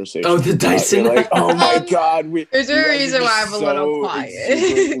the conversation Oh, is the about. Dyson. You're like, oh my Um, god, There's a you guys are reason why just I'm a little so quiet.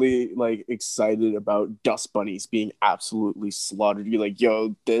 exuberantly, like excited about dust bunnies being absolutely slaughtered. You're like,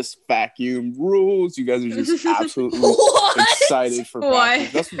 yo, this vacuum rules. You guys are just absolutely What? excited for What?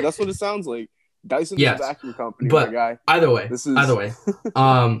 vacuums. That's what it sounds like. Dyson's Yes, a vacuum company, but- my guy. Either way, This is- either way.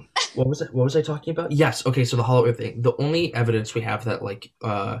 What was I talking about? Yes. Okay. So the Hollow Earth thing. The only evidence we have that like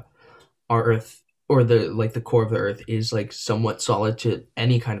our Earth or the core of the Earth is like somewhat solid to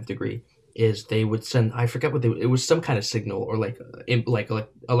any kind of degree is they would send. I forget what it was, some kind of signal or like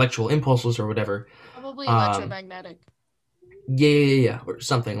electrical impulses or whatever. Probably Um, electromagnetic. Yeah, or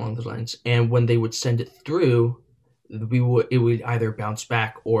something along those lines. And when they would send it through, it would either bounce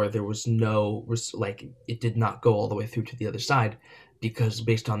back or there was no like it did not go all the way through to the other side because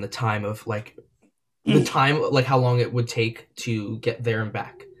based on the time of like the time like how long it would take to get there and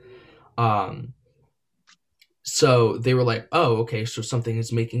back. So they were like, oh, okay, so something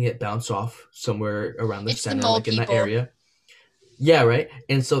is making it bounce off somewhere around the It's the center, mole like in that people. area. Yeah, right.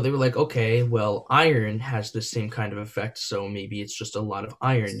 And so they were like, okay, well, iron has the same kind of effect, so maybe it's just a lot of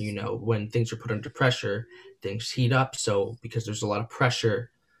iron. You know, when things are put under pressure, things heat up. So because there's a lot of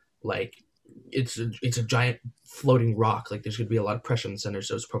pressure, like it's a giant floating rock. Like there's going to be a lot of pressure in the center,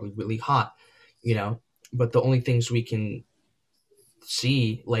 so it's probably really hot. You know, but the only things we can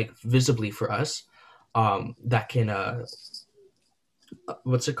see, like visibly for us, that can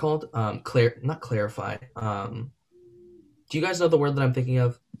what's it called? Not clarify. Do you guys know the word that I'm thinking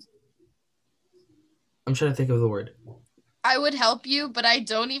of? I'm trying to think of the word. I would help you, but I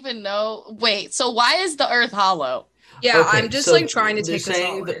don't even know. Wait, so why is the Earth hollow? Yeah, Okay, I'm just so like trying to they're take this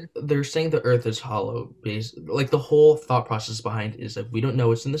saying all in. they're saying the Earth is hollow. Like the whole thought process behind it is that we don't know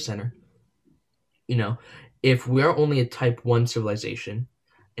what's in the center. You know, if we are only a Type 1 civilization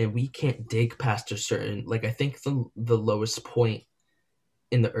and we can't dig past a certain, like I think the lowest point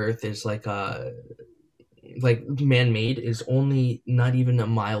in the Earth is like man-made is only not even a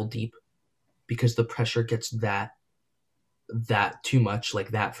mile deep because the pressure gets that too much, like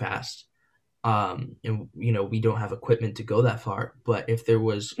that fast. And you know, we don't have equipment to go that far. But if there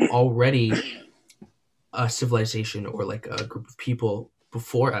was already a civilization or like a group of people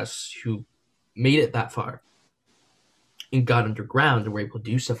before us who made it that far and got underground and were able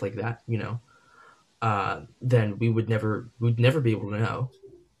to do stuff like that, you know, then we'd never be able to know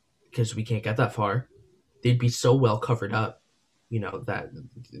because we can't get that far. They'd be so well covered up, you know, that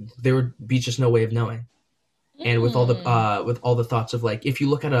there would be just no way of knowing. And with all the thoughts of like, if you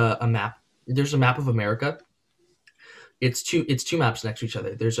look at a map, there's a map of America. It's two maps next to each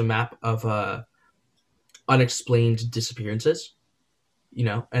other. There's a map of unexplained disappearances, you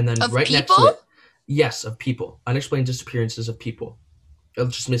know, and then Of right next to people? it, yes, of people, unexplained disappearances of people,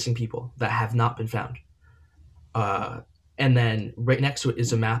 of just missing people that have not been found. And then right next to it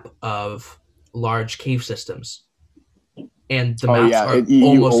is a map of large cave systems, and the maps are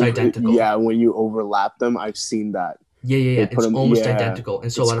almost identical. Yeah, when you overlap them, I've seen that. Yeah. put It's 'em- almost yeah, identical,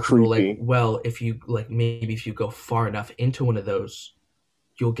 and so a it's lot of people are like, creepy. well, if you like, maybe if you go far enough into one of those,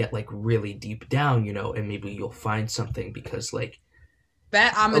 you'll get like really deep down, you know, and maybe you'll find something because like,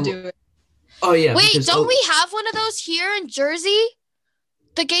 Bet I'm Oh, gonna do it. oh yeah, Wait, because, don't we have one of those here in Jersey?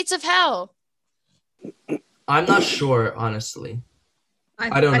 The Gates of Hell. I'm not sure, honestly.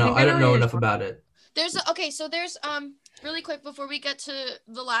 I don't know. think I don't know what enough you're about it. There's really quick before we get to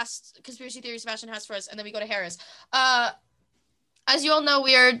the last conspiracy theory Sebastian has for us, and then we go to Harris. As you all know,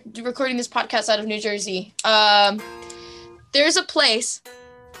 we are recording this podcast out of New Jersey. There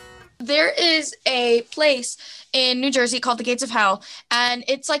is a place in New Jersey called the Gates of Hell, and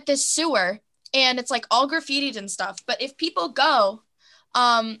it's like this sewer, and it's like all graffitied and stuff. But if people go,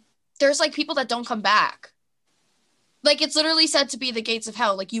 there's like people that don't come back. Like it's literally said to be the gates of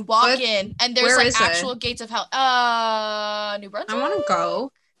hell. Like you walk in and there's like actual gates of hell. New Brunswick. I want to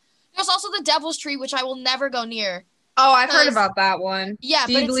go. There's also the Devil's Tree, which I will never go near. Oh, I've heard about that one. Yeah.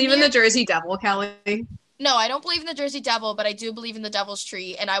 Do you believe in the Jersey Devil, Kelly? No, I don't believe in the Jersey Devil, but I do believe in the Devil's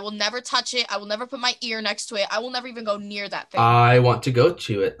Tree, and I will never touch it. I will never put my ear next to it. I will never even go near that thing. I want to go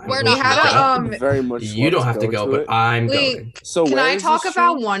to it. We're not going. Very much. You don't have to go, but I'm going. So can I talk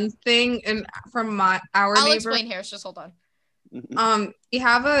about one thing from our I'll neighbor? explain here. Just hold on. You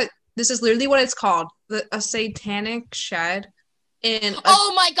have this is literally what it's called, a satanic shed.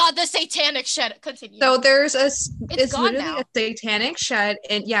 Oh my God, the satanic shed. Continue. So there's it's literally now. a satanic shed,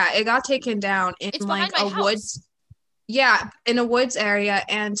 and yeah, it got taken down in it's like a house. Woods. Yeah, in a woods area.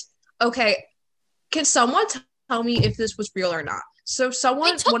 And okay, can someone tell me if this was real or not? So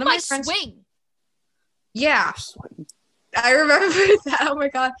they took one of my friends. Swing. Yeah. I remember that. Oh my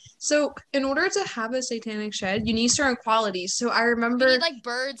God. So in order to have a satanic shed, you need certain qualities. So I remember you need like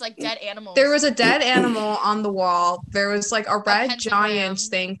birds, like dead animals. There was a dead animal on the wall. There was like a red giant's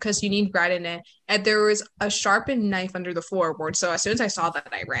thing because you need red in it. And there was a sharpened knife under the floorboard. So as soon as I saw that,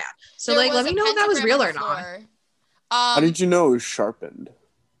 I ran. So there like, let me know if that was real or not. How did you know it was sharpened?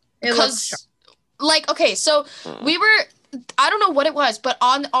 Because like, okay, so we were, I don't know what it was, but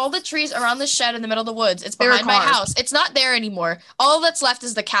on all the trees around the shed in the middle of the woods, it's behind my house. It's not there anymore. All that's left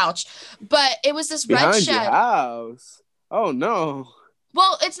is the couch. But it was this red shed. Behind your house? Oh, no.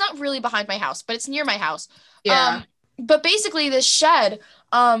 Well, it's not really behind my house, but it's near my house. Yeah. But basically this shed,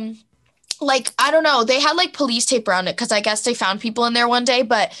 like, I don't know, they had like police tape around it because I guess they found people in there one day.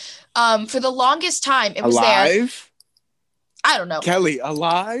 But for the longest time, it was alive? There. I don't know. Kelly,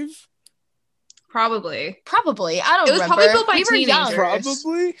 alive? Probably. I don't remember. It was probably built by teenagers. Young.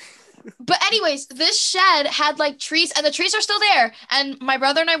 Probably. But anyways, this shed had like trees, and the trees are still there. And my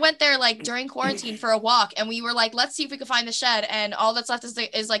brother and I went there like during quarantine for a walk, and we were like, let's see if we can find the shed. And all that's left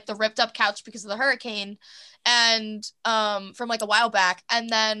is like the ripped up couch because of the hurricane, and from like a while back. And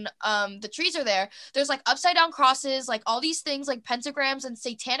then the trees are there. There's like upside down crosses, like all these things, like pentagrams and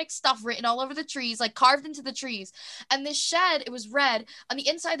satanic stuff written all over the trees, like carved into the trees. And this shed, it was red. On the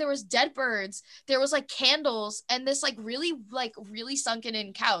inside there was dead birds. There was like candles and this like really sunken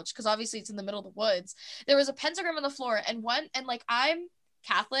in couch because obviously it's in the middle of the woods. There was a pentagram on the floor, and like I'm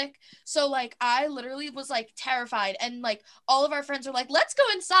Catholic, so like I literally was like terrified, and like all of our friends were like, let's go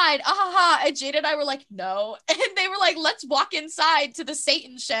inside, and Jade and I were like, no, and they were like, let's walk inside to the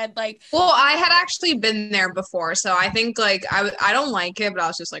Satan shed. Like, well, I had actually been there before, so I think like I don't like it, but I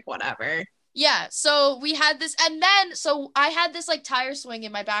was just like, whatever. Yeah, so we had this, and then so I had this like tire swing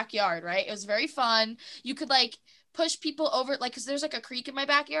in my backyard, right? It was very fun. You could like push people over, like, because there's like a creek in my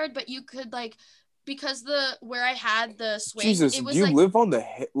backyard, but you could like, because where I had the swing, Jesus, it was do you like, live on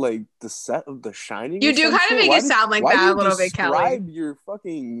the the set of The Shining? You do kind of make it sound like that a little bit, Kelly. Describe your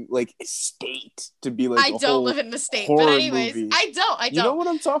fucking like estate to be like. I don't live in the state, but anyways, movie. I don't. You know what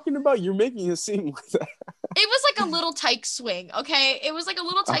I'm talking about? You're making it seem like that. It was like a little tyke swing, okay? It was like a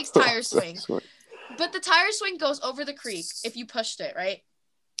little tyke's tire swing. But the tire swing goes over the creek if you pushed it, right?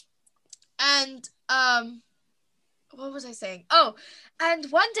 And what was I saying? Oh, and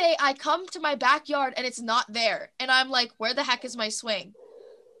one day I come to my backyard and it's not there. And I'm like, where the heck is my swing?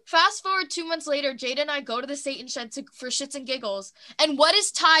 Fast forward 2 months later, Jada and I go to the Satan shed for shits and giggles. And what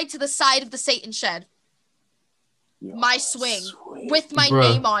is tied to the side of the Satan shed? My swing with my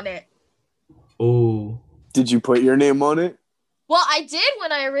name on it. Oh. Did you put your name on it? Well, I did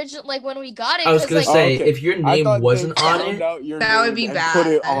when we got it. I was gonna say, if your name wasn't on it, that would be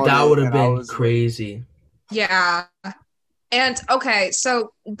bad. That would have been crazy. Yeah. And okay,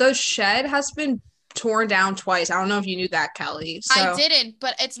 so the shed has been torn down twice. I don't know if you knew that, Kelly. So, I didn't,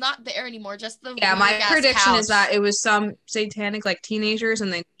 but it's not there anymore. Just the my prediction is that it was some satanic like teenagers,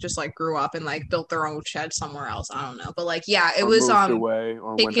 and they just like grew up and like built their own shed somewhere else. I don't know, but like it was moved away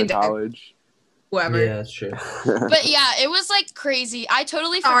or went to college. Whoever. Yeah, that's true. But yeah, it was like crazy. I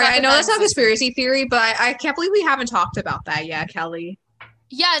totally forgot. All right, I know that's not a conspiracy theory, but I can't believe we haven't talked about that yet, Kelly.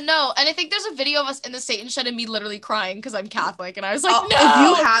 Yeah, no, and I think there's a video of us in the Satan shed and me literally crying because I'm Catholic, and I was like, no. If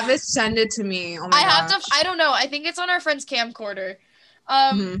you have it, send it to me. Oh my gosh. have to. I don't know. I think it's on our friend's camcorder.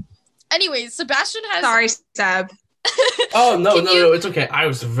 Anyways, Sebastian has. Sorry, Seb. Oh no, it's okay. I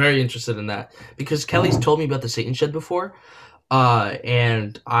was very interested in that because Kelly's told me about the Satan shed before,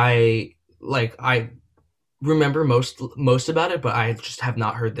 and I remember most about it, but I just have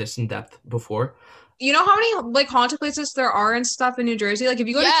not heard this in depth before. You know how many like haunted places there are and stuff in New Jersey? Like if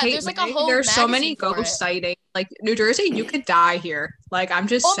you go to Cape there's like May, there's so many ghost sightings like New Jersey, you could die here. Like I'm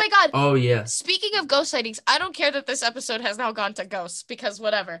just Oh my god. Oh yeah. Speaking of ghost sightings, I don't care that this episode has now gone to ghosts because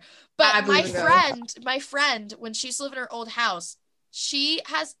whatever. I But my believe in my friend, when she used to live in her old house, she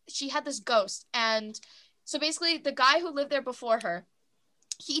had this ghost, and so basically the guy who lived there before her,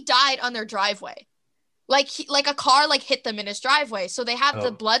 he died on their driveway. Like a car like hit them in his driveway. So they have the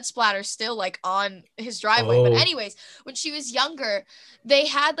Oh. blood splatter still like on his driveway. But Oh. anyways, when she was younger, they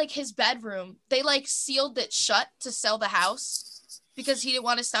had like his bedroom. They like sealed it shut to sell the house because he didn't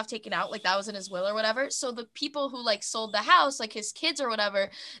want his stuff taken out. Like that was in his will or whatever. So the people who like sold the house, like his kids or whatever,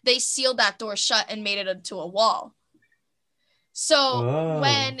 they sealed that door shut and made it into a wall. So Oh.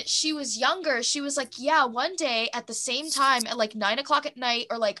 when she was younger, she was like, yeah, one day at the same time at like 9 o'clock at night,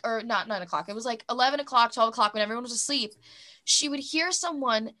 or not 9 o'clock, it was like 11 o'clock, 12 o'clock when everyone was asleep, she would hear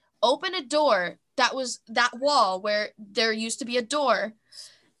someone open a door that was that wall where there used to be a door,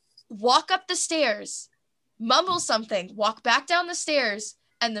 walk up the stairs, mumble something, walk back down the stairs,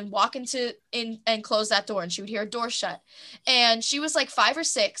 and then walk in and close that door, and she would hear a door shut. And she was like 5 or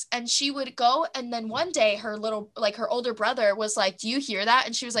 6, and she would go, and then one day her older brother was like, do you hear that?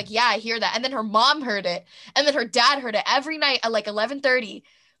 And she was like, yeah, I hear that. And then her mom heard it, and then her dad heard it every night at like 11:30.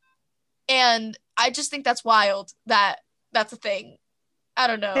 And I just think that's wild that that's a thing. I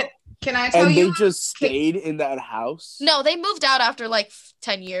don't know. Can I tell And you? they just stayed in that house. No, they moved out after like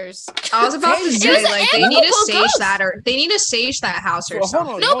 10 years. I was about to It say was an like they need to animal sage ghost. that, or they need to sage that house or Well, hold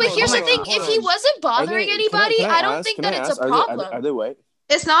something. on. No, but here's the hold thing. on, If hold he on. wasn't Are bothering they- anybody, can I don't ask- think can that I it's ask, a are problem. they white?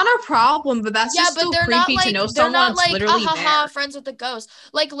 It's not a problem, but that's Yeah, just but still they're not creepy like to know they're not someone's like literally haha there. friends with the ghost.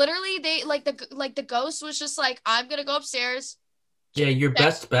 Like literally, they like the ghost was just like, I'm gonna go upstairs. Yeah, your Okay.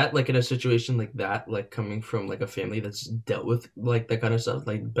 best bet, like in a situation like that, like coming from like a family that's dealt with like that kind of stuff,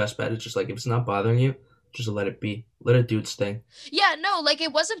 like best bet is just like if it's not bothering you, just let it be. Let it do its thing. Yeah, no, like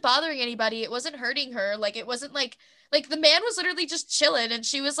it wasn't bothering anybody. It wasn't hurting her. Like it wasn't like the man was literally just chilling, and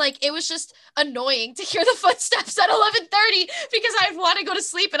she was like, it was just annoying to hear the footsteps at 11:30 because I want to go to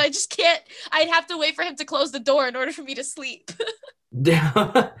sleep and I just can't. I'd have to wait for him to close the door in order for me to sleep.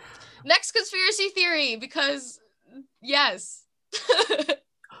 Next conspiracy theory, because yes.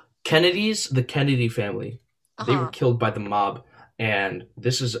 Kennedys, the Kennedy family, they were Uh-huh. killed by the mob, and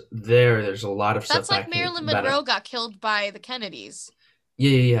this is there's a lot of That's stuff like back here Marilyn that Monroe got killed by the Kennedys.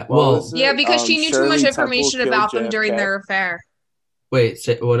 Yeah. What Well, was it? Yeah, because she knew too much Shirley information Temple about killed them during JFK. their affair. wait,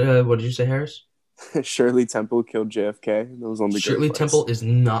 say what did you say, Harris? Shirley Temple killed JFK. That was on the Shirley Good Place. Temple is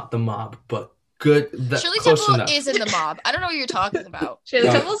not the mob, but good. Shirley Close Temple enough. is in the mob. I don't know what you're talking about. Shirley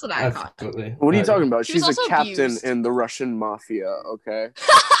Yeah, Temple's an icon. Absolutely. What are you talking about? She was She's a also captain abused. in the Russian mafia. Okay.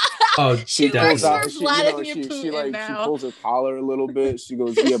 Oh, She definitely. works for Vladimir she Putin now. she pulls her collar a little bit. She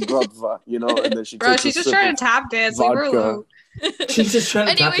goes, "Yeah, brother," and then she Bro, takes she's a just sip trying of to tap dance. Leave her vodka. alone. She's just trying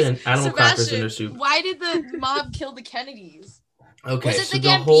to tap in Anyways, animal crackers in her Sebastian, soup. why did the mob kill the Kennedys? Okay, Was it so the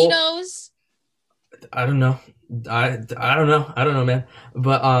the whole Gambinos? I don't know. I don't know, man.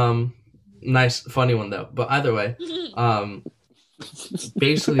 But nice, funny one though. But either way,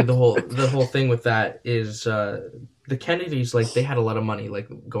 basically the whole thing with that is the Kennedys, like they had a lot of money like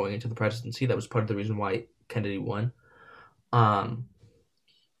going into the presidency. That was part of the reason why Kennedy won. And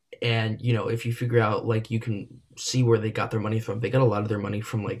if you figure out, like, you can see where they got their money from. They got a lot of their money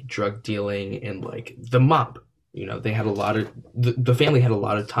from like drug dealing and like the mob. They had a lot of the family had a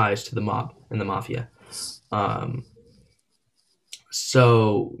lot of ties to the mob and the mafia.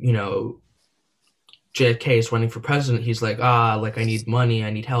 So JFK is running for president. He's like, like, I need money,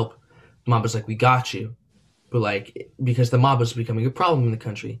 I need help. The mob is like, we got you. But like, because the mob is becoming a problem in the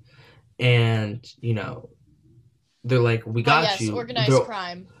country, and they're like, we got yes, you. organized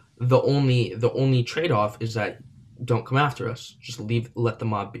crime. The only trade-off is that don't come after us. Just let the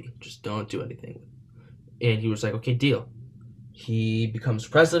mob be. Just don't do anything. And he was like, okay, deal. He becomes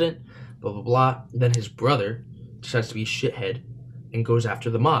president, blah, blah, blah. Then his brother decides to be a shithead and goes after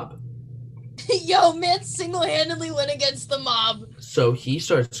the mob. Yo, man single-handedly went against the mob. So he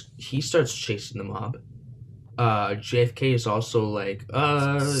starts chasing the mob. JFK is also like,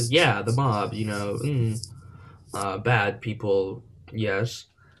 yeah, the mob, bad people, yes.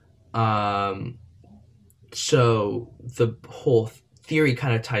 So the whole theory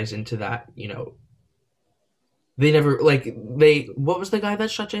kind of ties into that, They never, what was the guy that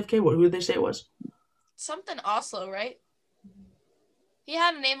shot JFK? Who did they say it was? Something Oslo, right? He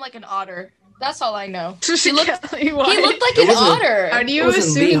had a name like an otter. That's all I know. He looked, He looked like It an wasn't- otter. How do you It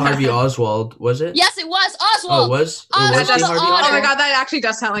wasn't Lee assume Harvey that? Oswald, was it? Yes, it was Oh, it Oswald. was? It Oswald was the Lee Harvey otter. Oh my Oswald? god, that actually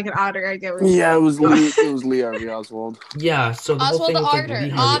does sound like an otter. I get what you're Yeah, it was Lee Harvey Oswald. Yeah, so the whole Oswald thing the with like, otter. Lee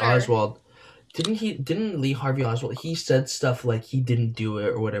Harvey Otter. Oswald, didn't Lee Harvey Oswald, he said stuff like he didn't do it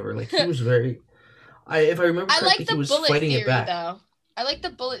or whatever. Like, he was very, If I remember I correctly, like the he was bullet fighting theory it back. though. I like the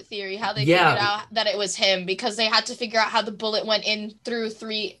bullet theory, how they Yeah. figured out that it was him because they had to figure out how the bullet went in through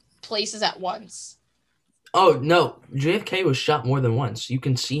 3 places at once. Oh no, JFK was shot more than once. You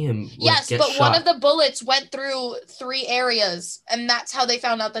can see him Yes, get but shot. one of the bullets went through 3 areas, and that's how they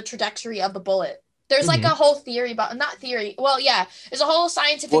found out the trajectory of the bullet. There's like a whole theory about, not theory, well, yeah, there's a whole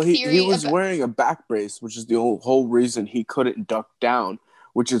scientific theory. He was wearing a back brace, which is the whole reason he couldn't duck down,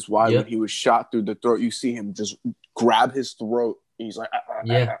 which is why when he was shot through the throat, you see him just grab his throat. He's like,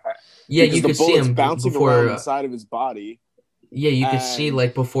 yeah, because you could see him bouncing around inside of his body. Yeah, you could see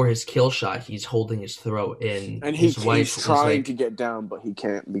like before his kill shot, he's holding his throat in, and his wife he's trying like, to get down, but he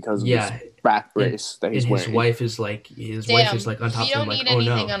can't because of his back brace that he's wearing. His wife is like on top of him. We don't need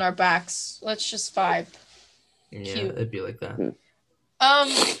anything on our backs. Let's just vibe. Yeah, Cute. it'd be like that.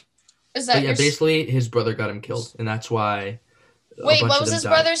 Is that basically his brother got him killed, and that's why. Wait, what was his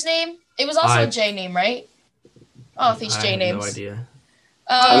brother's name? It was also a J name, right? Oh, these J names. No idea.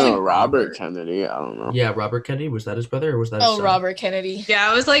 I don't know, Robert Kennedy. I don't know. Yeah, Robert Kennedy. Was that his brother or was that his son? Robert Kennedy. Yeah,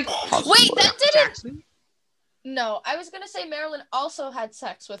 I was like, wait, that didn't. Jackson? No, I was gonna say Marilyn also had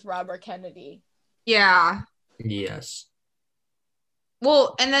sex with Robert Kennedy. Yeah. Yes.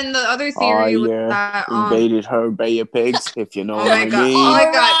 Well, and then the other theory was that invaded her Bay of Pigs, if you know what I mean. Oh my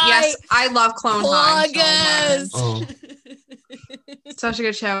god, yes, I love Clone High so much. Such a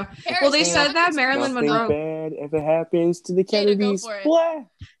good show. Well, they said that Marilyn Monroe. Bad if it happens to the Kennedys.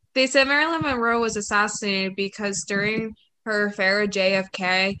 They said Marilyn Monroe was assassinated because during her affair with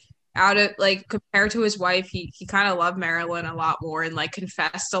JFK, out of like compared to his wife, he kind of loved Marilyn a lot more and like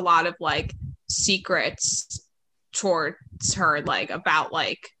confessed a lot of like secrets towards her, like about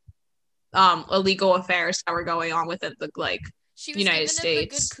like illegal affairs that were going on within the like United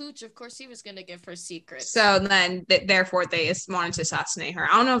States. The good cooch. Of course, he was gonna give her secrets. So then, therefore, they wanted to assassinate her.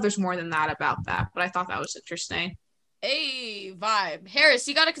 I don't know if there's more than that about that, but I thought that was interesting. Hey, vibe. Harris,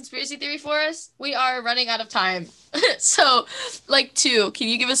 you got a conspiracy theory for us? We are running out of time. So, like 2. Can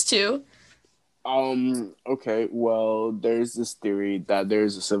you give us 2? Okay, well, there's this theory that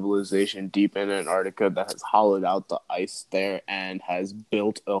there's a civilization deep in Antarctica that has hollowed out the ice there and has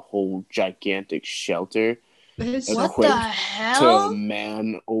built a whole gigantic shelter. What the hell? To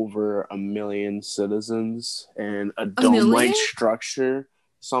man over 1 million citizens in a dome-like structure,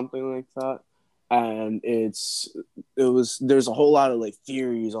 something like that. And there's a whole lot of like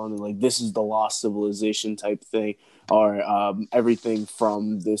theories on it, like this is the lost civilization type thing, or everything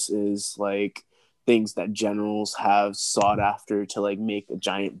from this is like things that generals have sought after to like make a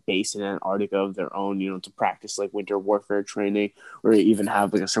giant base in Antarctica of their own, to practice like winter warfare training, or even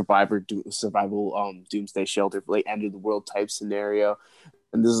have like a survival doomsday shelter for like end of the world type scenario.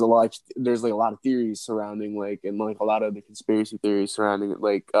 And there's a lot of theories surrounding and a lot of the conspiracy theories surrounding it,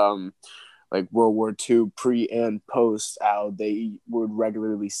 like World War II pre and post, how they would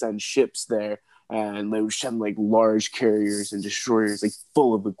regularly send ships there. And they would send like large carriers and destroyers, like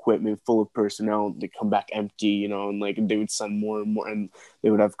full of equipment, full of personnel. They come back empty, and like they would send more and more, and they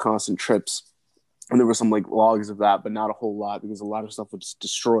would have constant trips. And there were some like logs of that, but not a whole lot because a lot of stuff was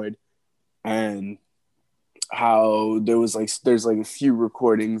destroyed. And how there's a few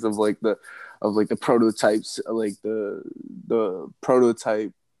recordings of the prototypes, like the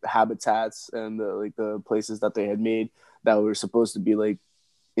prototype habitats and the places that they had made that were supposed to be like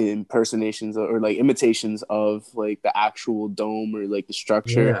impersonations or like imitations of like the actual dome or like the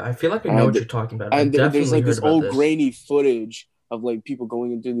structure. Yeah, I feel like I know what you're talking about. And there's like this old grainy footage of like people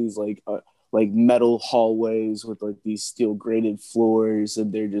going into these like metal hallways with like these steel grated floors,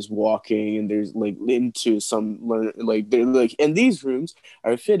 and they're just walking, and there's like into some they're like, and these rooms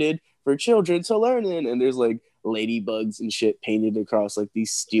are fitted for children to learn in, and there's like ladybugs and shit painted across like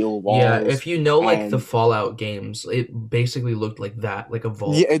these steel walls. Yeah, if you know like the Fallout games, it basically looked like that, like a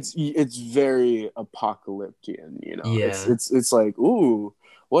vault. Yeah, it's very apocalyptic, Yeah. It's like, ooh,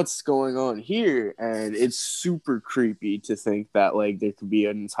 what's going on here? And it's super creepy to think that like there could be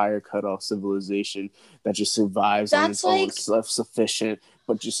an entire cut off civilization that just survives on its own, self-sufficient,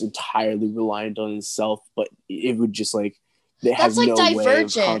 but just entirely reliant on itself. But it would just like they have no way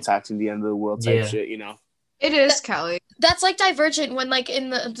of contacting the end of the world type shit, It is, Kelly. That's like Divergent when like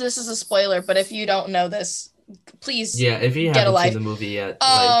this is a spoiler, but if you don't know this, please if you haven't seen the movie yet.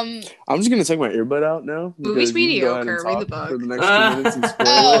 I'm just gonna take my earbud out now. Movie's mediocre. Read the book. For the next 2 minutes and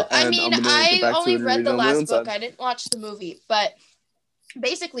spoil it, I mean, I only read the last book. I didn't watch the movie, but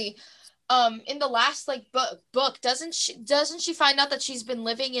basically, in the last like book, doesn't she find out that she's been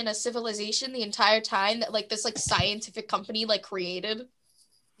living in a civilization the entire time that like this like scientific company like created?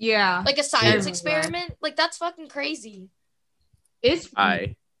 Yeah. Like a science experiment? Like, that's fucking crazy. It's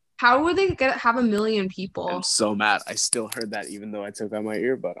How would they have 1 million people? I'm so mad. I still heard that even though I took out my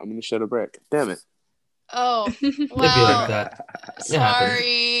earbud. I'm gonna shut a brick. Damn it. Oh, It'd be well, like that. It happens.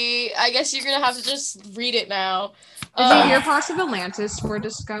 sorry. I guess you're gonna have to just read it now. Did you hear parts of Atlantis were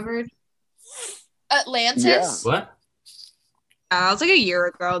discovered? Atlantis? Yeah. What? It was like a year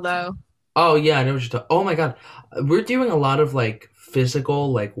ago, though. Oh yeah, I know what you're talking. Oh my god, we're doing a lot of like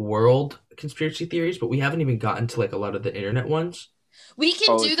physical, like world conspiracy theories, but we haven't even gotten to like a lot of the internet ones. We can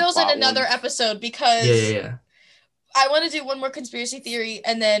Oh, do like the those in plot another ones. episode because Yeah. I want to do one more conspiracy theory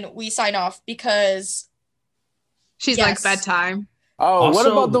and then we sign off because She's Yes. like bedtime. Oh, what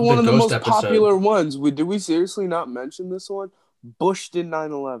Also, about the one the of the ghost most episode. popular ones? Did we seriously not mention this one? Bush did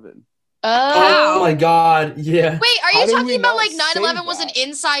 9/11. Oh my god, yeah. Wait, are How you did talking we about not like say 9/11 was an that?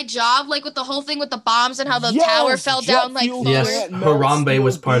 inside job, like with the whole thing with the bombs and how the Yes, tower fell jet down like fuel forward? Yes. plant melts Harambe steel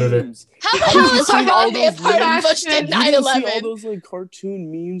was part of it. beams. How the Have hell you is seen all Harambe a those part of memes? Bush did You didn't see all 9/11? those like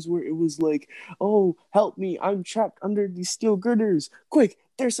cartoon memes where it was like, "Oh, help me! I'm trapped under these steel girders. Quick,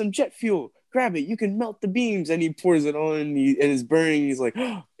 there's some jet fuel. Grab it. You can melt the beams." And he pours it on, and it's burning. He's like,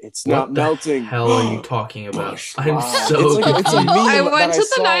 oh, "It's What not the melting." hell are you talking about? Bush I'm lied. so it's like, it's a confused. meme I that went to the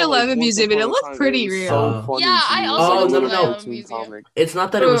saw, 9/11 once museum, and it upon a looked time. pretty It was real. So funny Yeah, to I me. also It was went like to a the cartoon 9/11 museum. comic. It's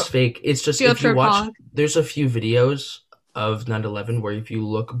not that it was fake. It's just Field if you trip watch, hog. there's a few videos of 9/11 where if you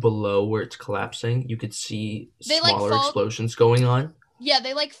look below where it's collapsing, you could see They, like, smaller fall- explosions going on. Yeah,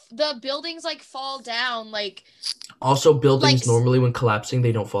 they like the buildings like fall down like Also, buildings Like- normally when collapsing,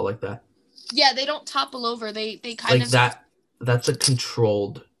 they don't fall like that. yeah, they don't topple over. They kind Like of that. That's a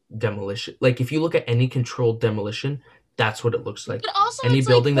controlled demolition. Like if you look at any controlled demolition, that's what it looks like. But also, Any it's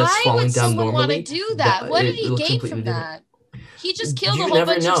building like, that's why falling would down someone normally, want to do that? What did it he looks gain completely from different. that? He just killed You a whole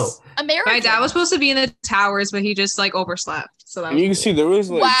never bunch know. of Americans. My dad was supposed to be in the towers, but he just like overslept. So that And you can was see there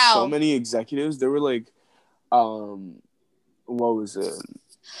was like Wow. so many executives. There were like, what was it?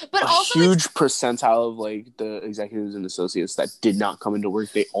 but A also, like, huge percentile of like the executives and associates that did not come into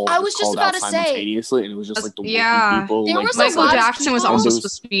work. They all I were was just called about out to say. simultaneously, and it was just like the working Yeah. people. There like, was a Michael lot of Jackson was people- also And there was-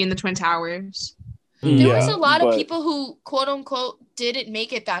 supposed to be in the Twin Towers. Mm. there Yeah, was a lot of but- people who quote unquote didn't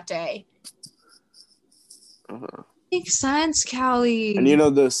make it that day. Uh-huh. Makes sense, Callie. And you know,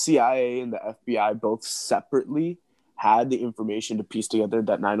 the CIA and the FBI both separately had the information to piece together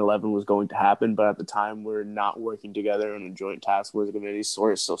that 9/11 was going to happen, but at the time we're not working together on a joint task force of any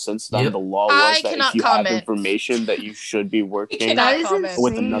sort. So since then, Yep. the law I was that cannot if you have comment. information that you should be working cannot That is comment.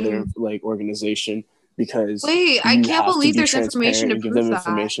 with insane. another like organization, because Wait, I you can't have to believe be there's information to transparent and give prove them that.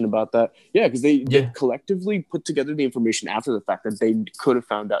 information about that. Yeah, because they Yeah. collectively put together the information after the fact that they could have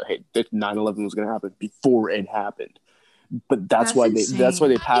found out, hey, that 9/11 was going to happen before it happened. But that's That's why insane.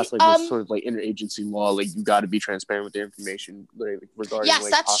 they passed like Um, this sort of like interagency law. Like you got to be transparent with the information like, regarding Yes,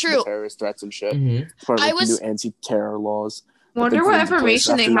 like that's possible true. terrorist threats and shit. Mhm. It's part of I like, was- the new anti-terror laws. Wonder they what put into place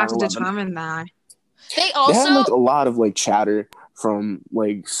information they after have to 9/11. determine that. They They also had like a lot of like chatter from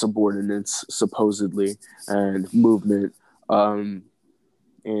like subordinates supposedly and movement and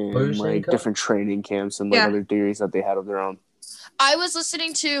What are you saying, like Kyle? different training camps and like Yeah. other theories that they had of their own. I was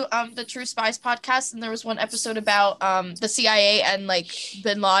listening to the True Spies podcast, and there was one episode about the CIA and like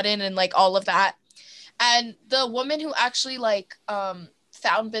Bin Laden and like all of that. And the woman who actually like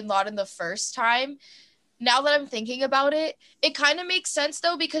found Bin Laden the first time, now that I'm thinking about it, it kind of makes sense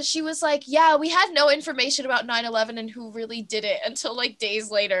though, because she was like, yeah, we had no information about 9/11 and who really did it until like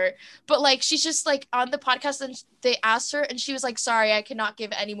days later. But like she's just like on the podcast and they asked her and she was like, sorry, I cannot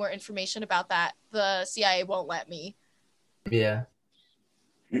give any more information about that. The CIA won't let me. Yeah.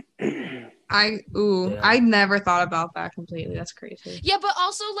 I Yeah. I never thought about that completely. That's crazy. Yeah, but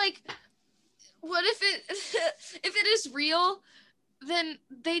also like, what if it if it is real, then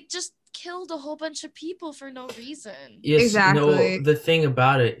they just killed a whole bunch of people for no reason. Yes. Exactly. No. The thing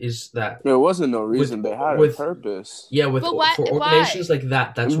about it is that There wasn't no reason. With- They had with- a purpose. yeah, with But why- for why? organizations like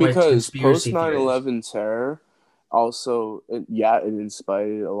that, that's why it's Because conspiracy post theories. 9/11 terror also it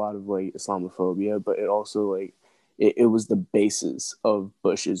inspired a lot of like Islamophobia, but it also like it was the basis of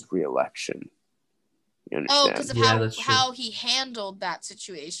Bush's reelection. You understand? Oh, because of Yeah, that's true. how he handled that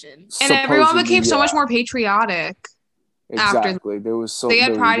situation. And everyone Supposedly, became so much yeah. more patriotic. after- Exactly. There was so they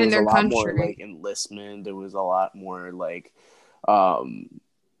had pride in there was their a lot more country. like enlistment. There was a lot more like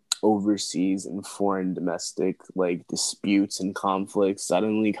overseas and foreign domestic like disputes and conflicts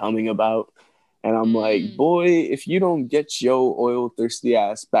suddenly coming about. And I'm like, Mm. boy, if you don't get your oil thirsty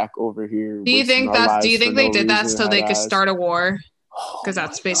ass back over here. Do you wasting think our that's? lives Do you for think they no did that reason, so they head could ass. start a war? Oh Because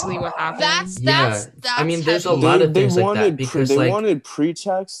that's my basically what God. happened. That's I mean, there's a heavy. lot of things like that because they like wanted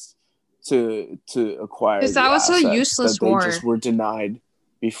pretext to acquire 'Cause that the was a assets useless that they war. just were denied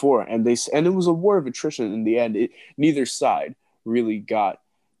before, and it was a war of attrition in the end. Neither side really got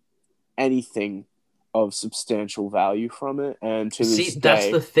anything of substantial value from it, and to See, this that's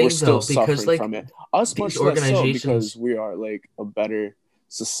day the thing, we're still though, because suffering like from it. Us these much less so, organizations, because we are like a better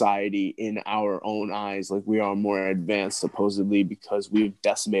society in our own eyes. Like, we are more advanced supposedly because we've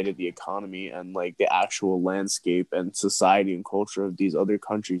decimated the economy and like the actual landscape and society and culture of these other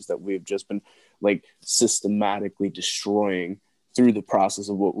countries that we've just been like systematically destroying through the process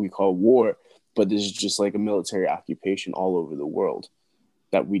of what we call war. But this is just like a military occupation all over the world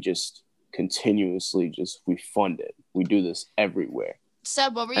that we just continuously we fund it. We do this everywhere.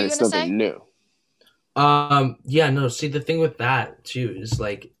 Seb, what were And you it's gonna nothing say? new. Yeah, no, see, the thing with that too is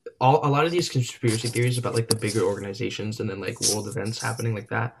like a lot of these conspiracy theories about like the bigger organizations and then like world events happening like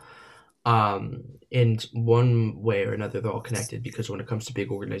that, in one way or another they're all connected, because when it comes to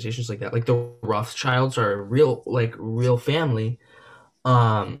big organizations like that, like the Rothschilds are a real family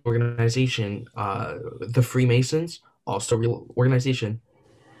organization. The Freemasons, also a real organization.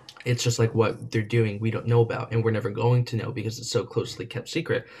 It's just like what they're doing we don't know about, and we're never going to know because it's so closely kept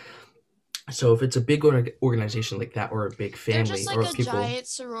secret. So if it's a big organization like that, or a big They're family, just like or a people, giant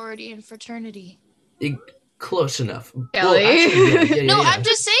sorority and fraternity. close enough. Kelly. Well, actually, yeah. No, I'm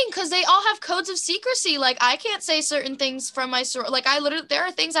just saying, because they all have codes of secrecy. Like, I can't say certain things from my like, I literally, there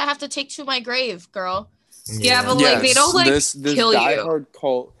are things I have to take to my grave, girl. Yeah, but like they don't like this kill you. diehard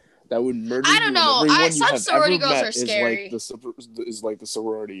cult that would murder I you, don't and know. everyone you Some have sorority ever girls met are is scary. like the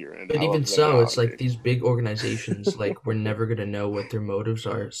sorority you're in. But I even love that so, it's analogy. like these big organizations, like we're never gonna know what their motives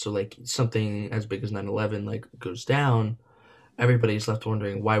are. So like something as big as 9/11 like goes down, everybody's left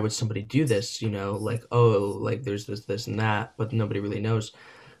wondering, why would somebody do this? Like, oh, like there's this and that, but nobody really knows.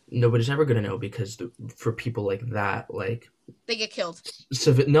 Nobody's ever gonna know, because for people like that, like They get killed.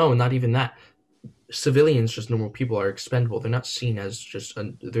 no, not even that. Civilians, just normal people, are expendable. They're not seen as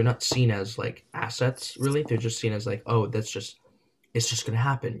they're not seen as like assets, really. They're just seen as like, oh, it's just gonna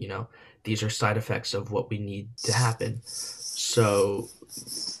happen. These are side effects of what we need to happen. So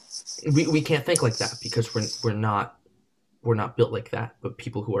we can't think like that, because we're not built like that. But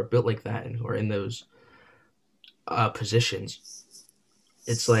people who are built like that and who are in those positions,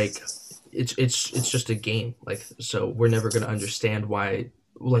 it's like it's just a game. Like, so we're never gonna understand why,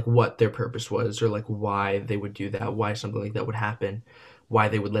 like, what their purpose was, or like why they would do that, why something like that would happen, why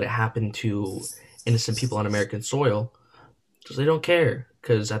they would let it happen to innocent people on American soil, because they don't care.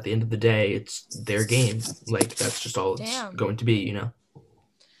 Because at the end of the day, it's their game. Like, that's just all it's Damn. going to be.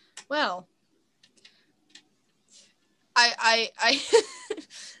 Well, I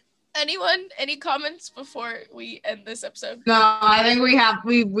anyone, any comments before we end this episode? No, I think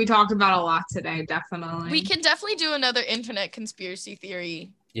we talked about a lot today, definitely. We can definitely do another infinite conspiracy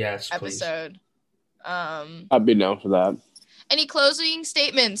theory Yes, please. episode. I'd be down for that. Any closing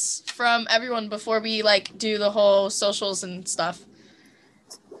statements from everyone before we like do the whole socials and stuff?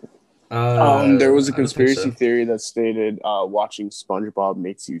 There was a I don't think conspiracy so. theory that stated watching SpongeBob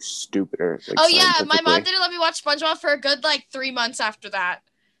makes you stupider. Like, Oh yeah, my mom scientifically. didn't let me watch SpongeBob for a good like 3 months after that.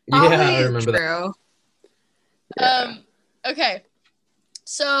 Yeah, I Probably remember that. true. Yeah. Okay.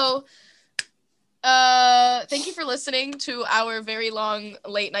 So thank you for listening to our very long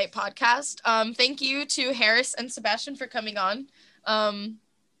late night podcast. Thank you to Harris and Sebastian for coming on.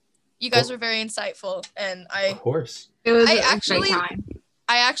 You guys were very insightful, and Of course. It was I a actually- great time.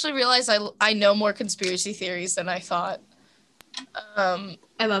 I actually realized I know more conspiracy theories than I thought. I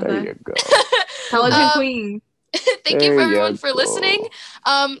love There that. you go. Intelligent Um, queen. Thank you There for you everyone for go. listening.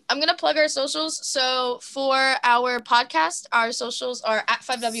 I'm gonna plug our socials. So for our podcast, our socials are at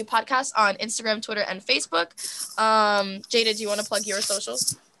 5W Podcast on Instagram, Twitter, and Facebook. Jada, do you want to plug your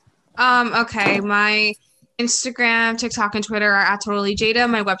socials? Okay, my Instagram, TikTok, and Twitter are at Totally Jada.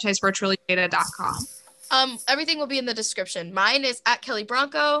 My website is virtuallyjada.com. Everything will be in the description. Mine is at Kelly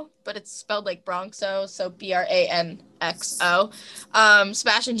Bronco, but it's spelled like Bronxo, so BRANXO.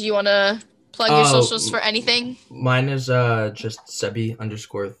 Sebastian, do you want to plug your socials for anything? Mine is just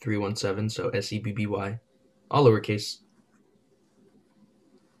Sebby_317, so SEBBY, all lowercase.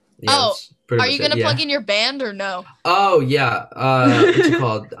 Yeah, Oh, that's pretty Are much you gonna it, yeah. plug in your band or no? Oh yeah, what's it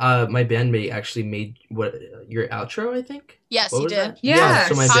called? My bandmate actually made your outro, I think. Yes, What he was did. that? Yeah,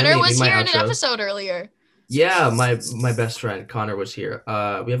 so my Connor bandmate was made my here in an outro. episode earlier. Yeah, my best friend Connor was here.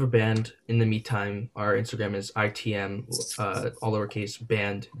 We have a band. In the meantime, our Instagram is ITM, all lowercase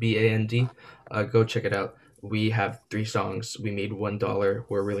band BAND. Go check it out. We have 3 songs. We made $1.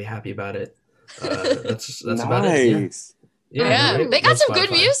 We're really happy about it. That's about it. Yeah. Nice. Yeah, right? they got Love some good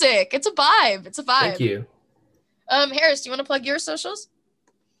Spotify. music. It's a vibe. It's a vibe. Thank you. Harris, do you want to plug your socials?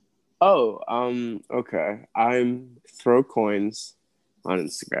 Oh, okay. I'm Throw Coins on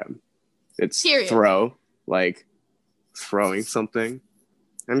Instagram. It's Period. throw, like throwing something,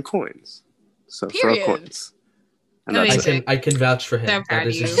 and coins. So Period. throw coins. And That that's makes it. sense. I can vouch for him. So proud That of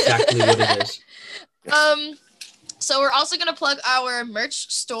is you. exactly what it is. So we're also gonna plug our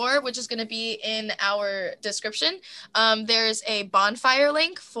merch store, which is gonna be in our description. There's a bonfire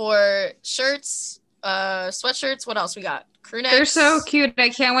link for shirts, sweatshirts. What else we got? Crew necks. They're so cute. I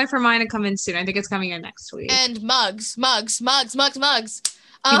can't wait for mine to come in soon. I think it's coming in next week. And mugs. You love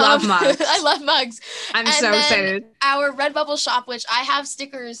mugs. I love mugs. I'm and so then excited. Our Redbubble shop, which I have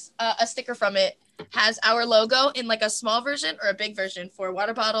stickers, a sticker from it, has our logo in like a small version or a big version for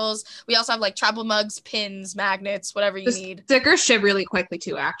water bottles. We also have like travel mugs, pins, magnets, whatever you The need. stickers ship really quickly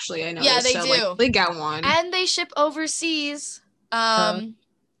too, actually. I know. Yeah, they so, do. Like, they got one. And they ship overseas.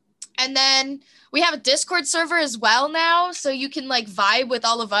 And then we have a Discord server as well now, so you can like vibe with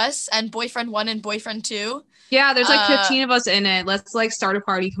all of us and boyfriend 1 and boyfriend 2. Yeah, there's like 15 of us in it. Let's like start a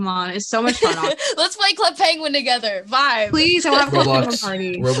party. Come on. It's so much fun. Let's play Club Penguin together. Vibe. Please, I want to have a Roblox. Pokemon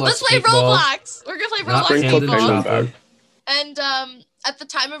party. Roblox Let's play paintball. Roblox. We're gonna play Not Roblox Camden paintball. Penguin. And at the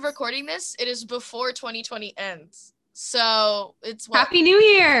time of recording this, it is before 2020 ends. So it's what? Happy New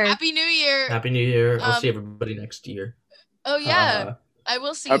Year. Happy New Year. Happy New Year. I'll Um, see everybody next year. Oh yeah, I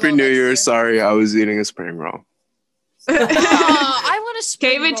will see. Happy you all New next Year. year. Sorry, I was eating a spring roll. Aw, I want to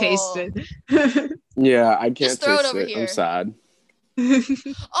spring Can't even taste roll. it. Yeah, I can't Just throw it taste over it. here. I'm sad.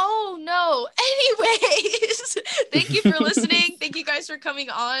 Oh no. Anyways, thank you for listening. Thank you guys for coming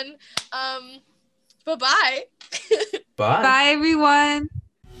on. Bye-bye. Bye. Bye, everyone.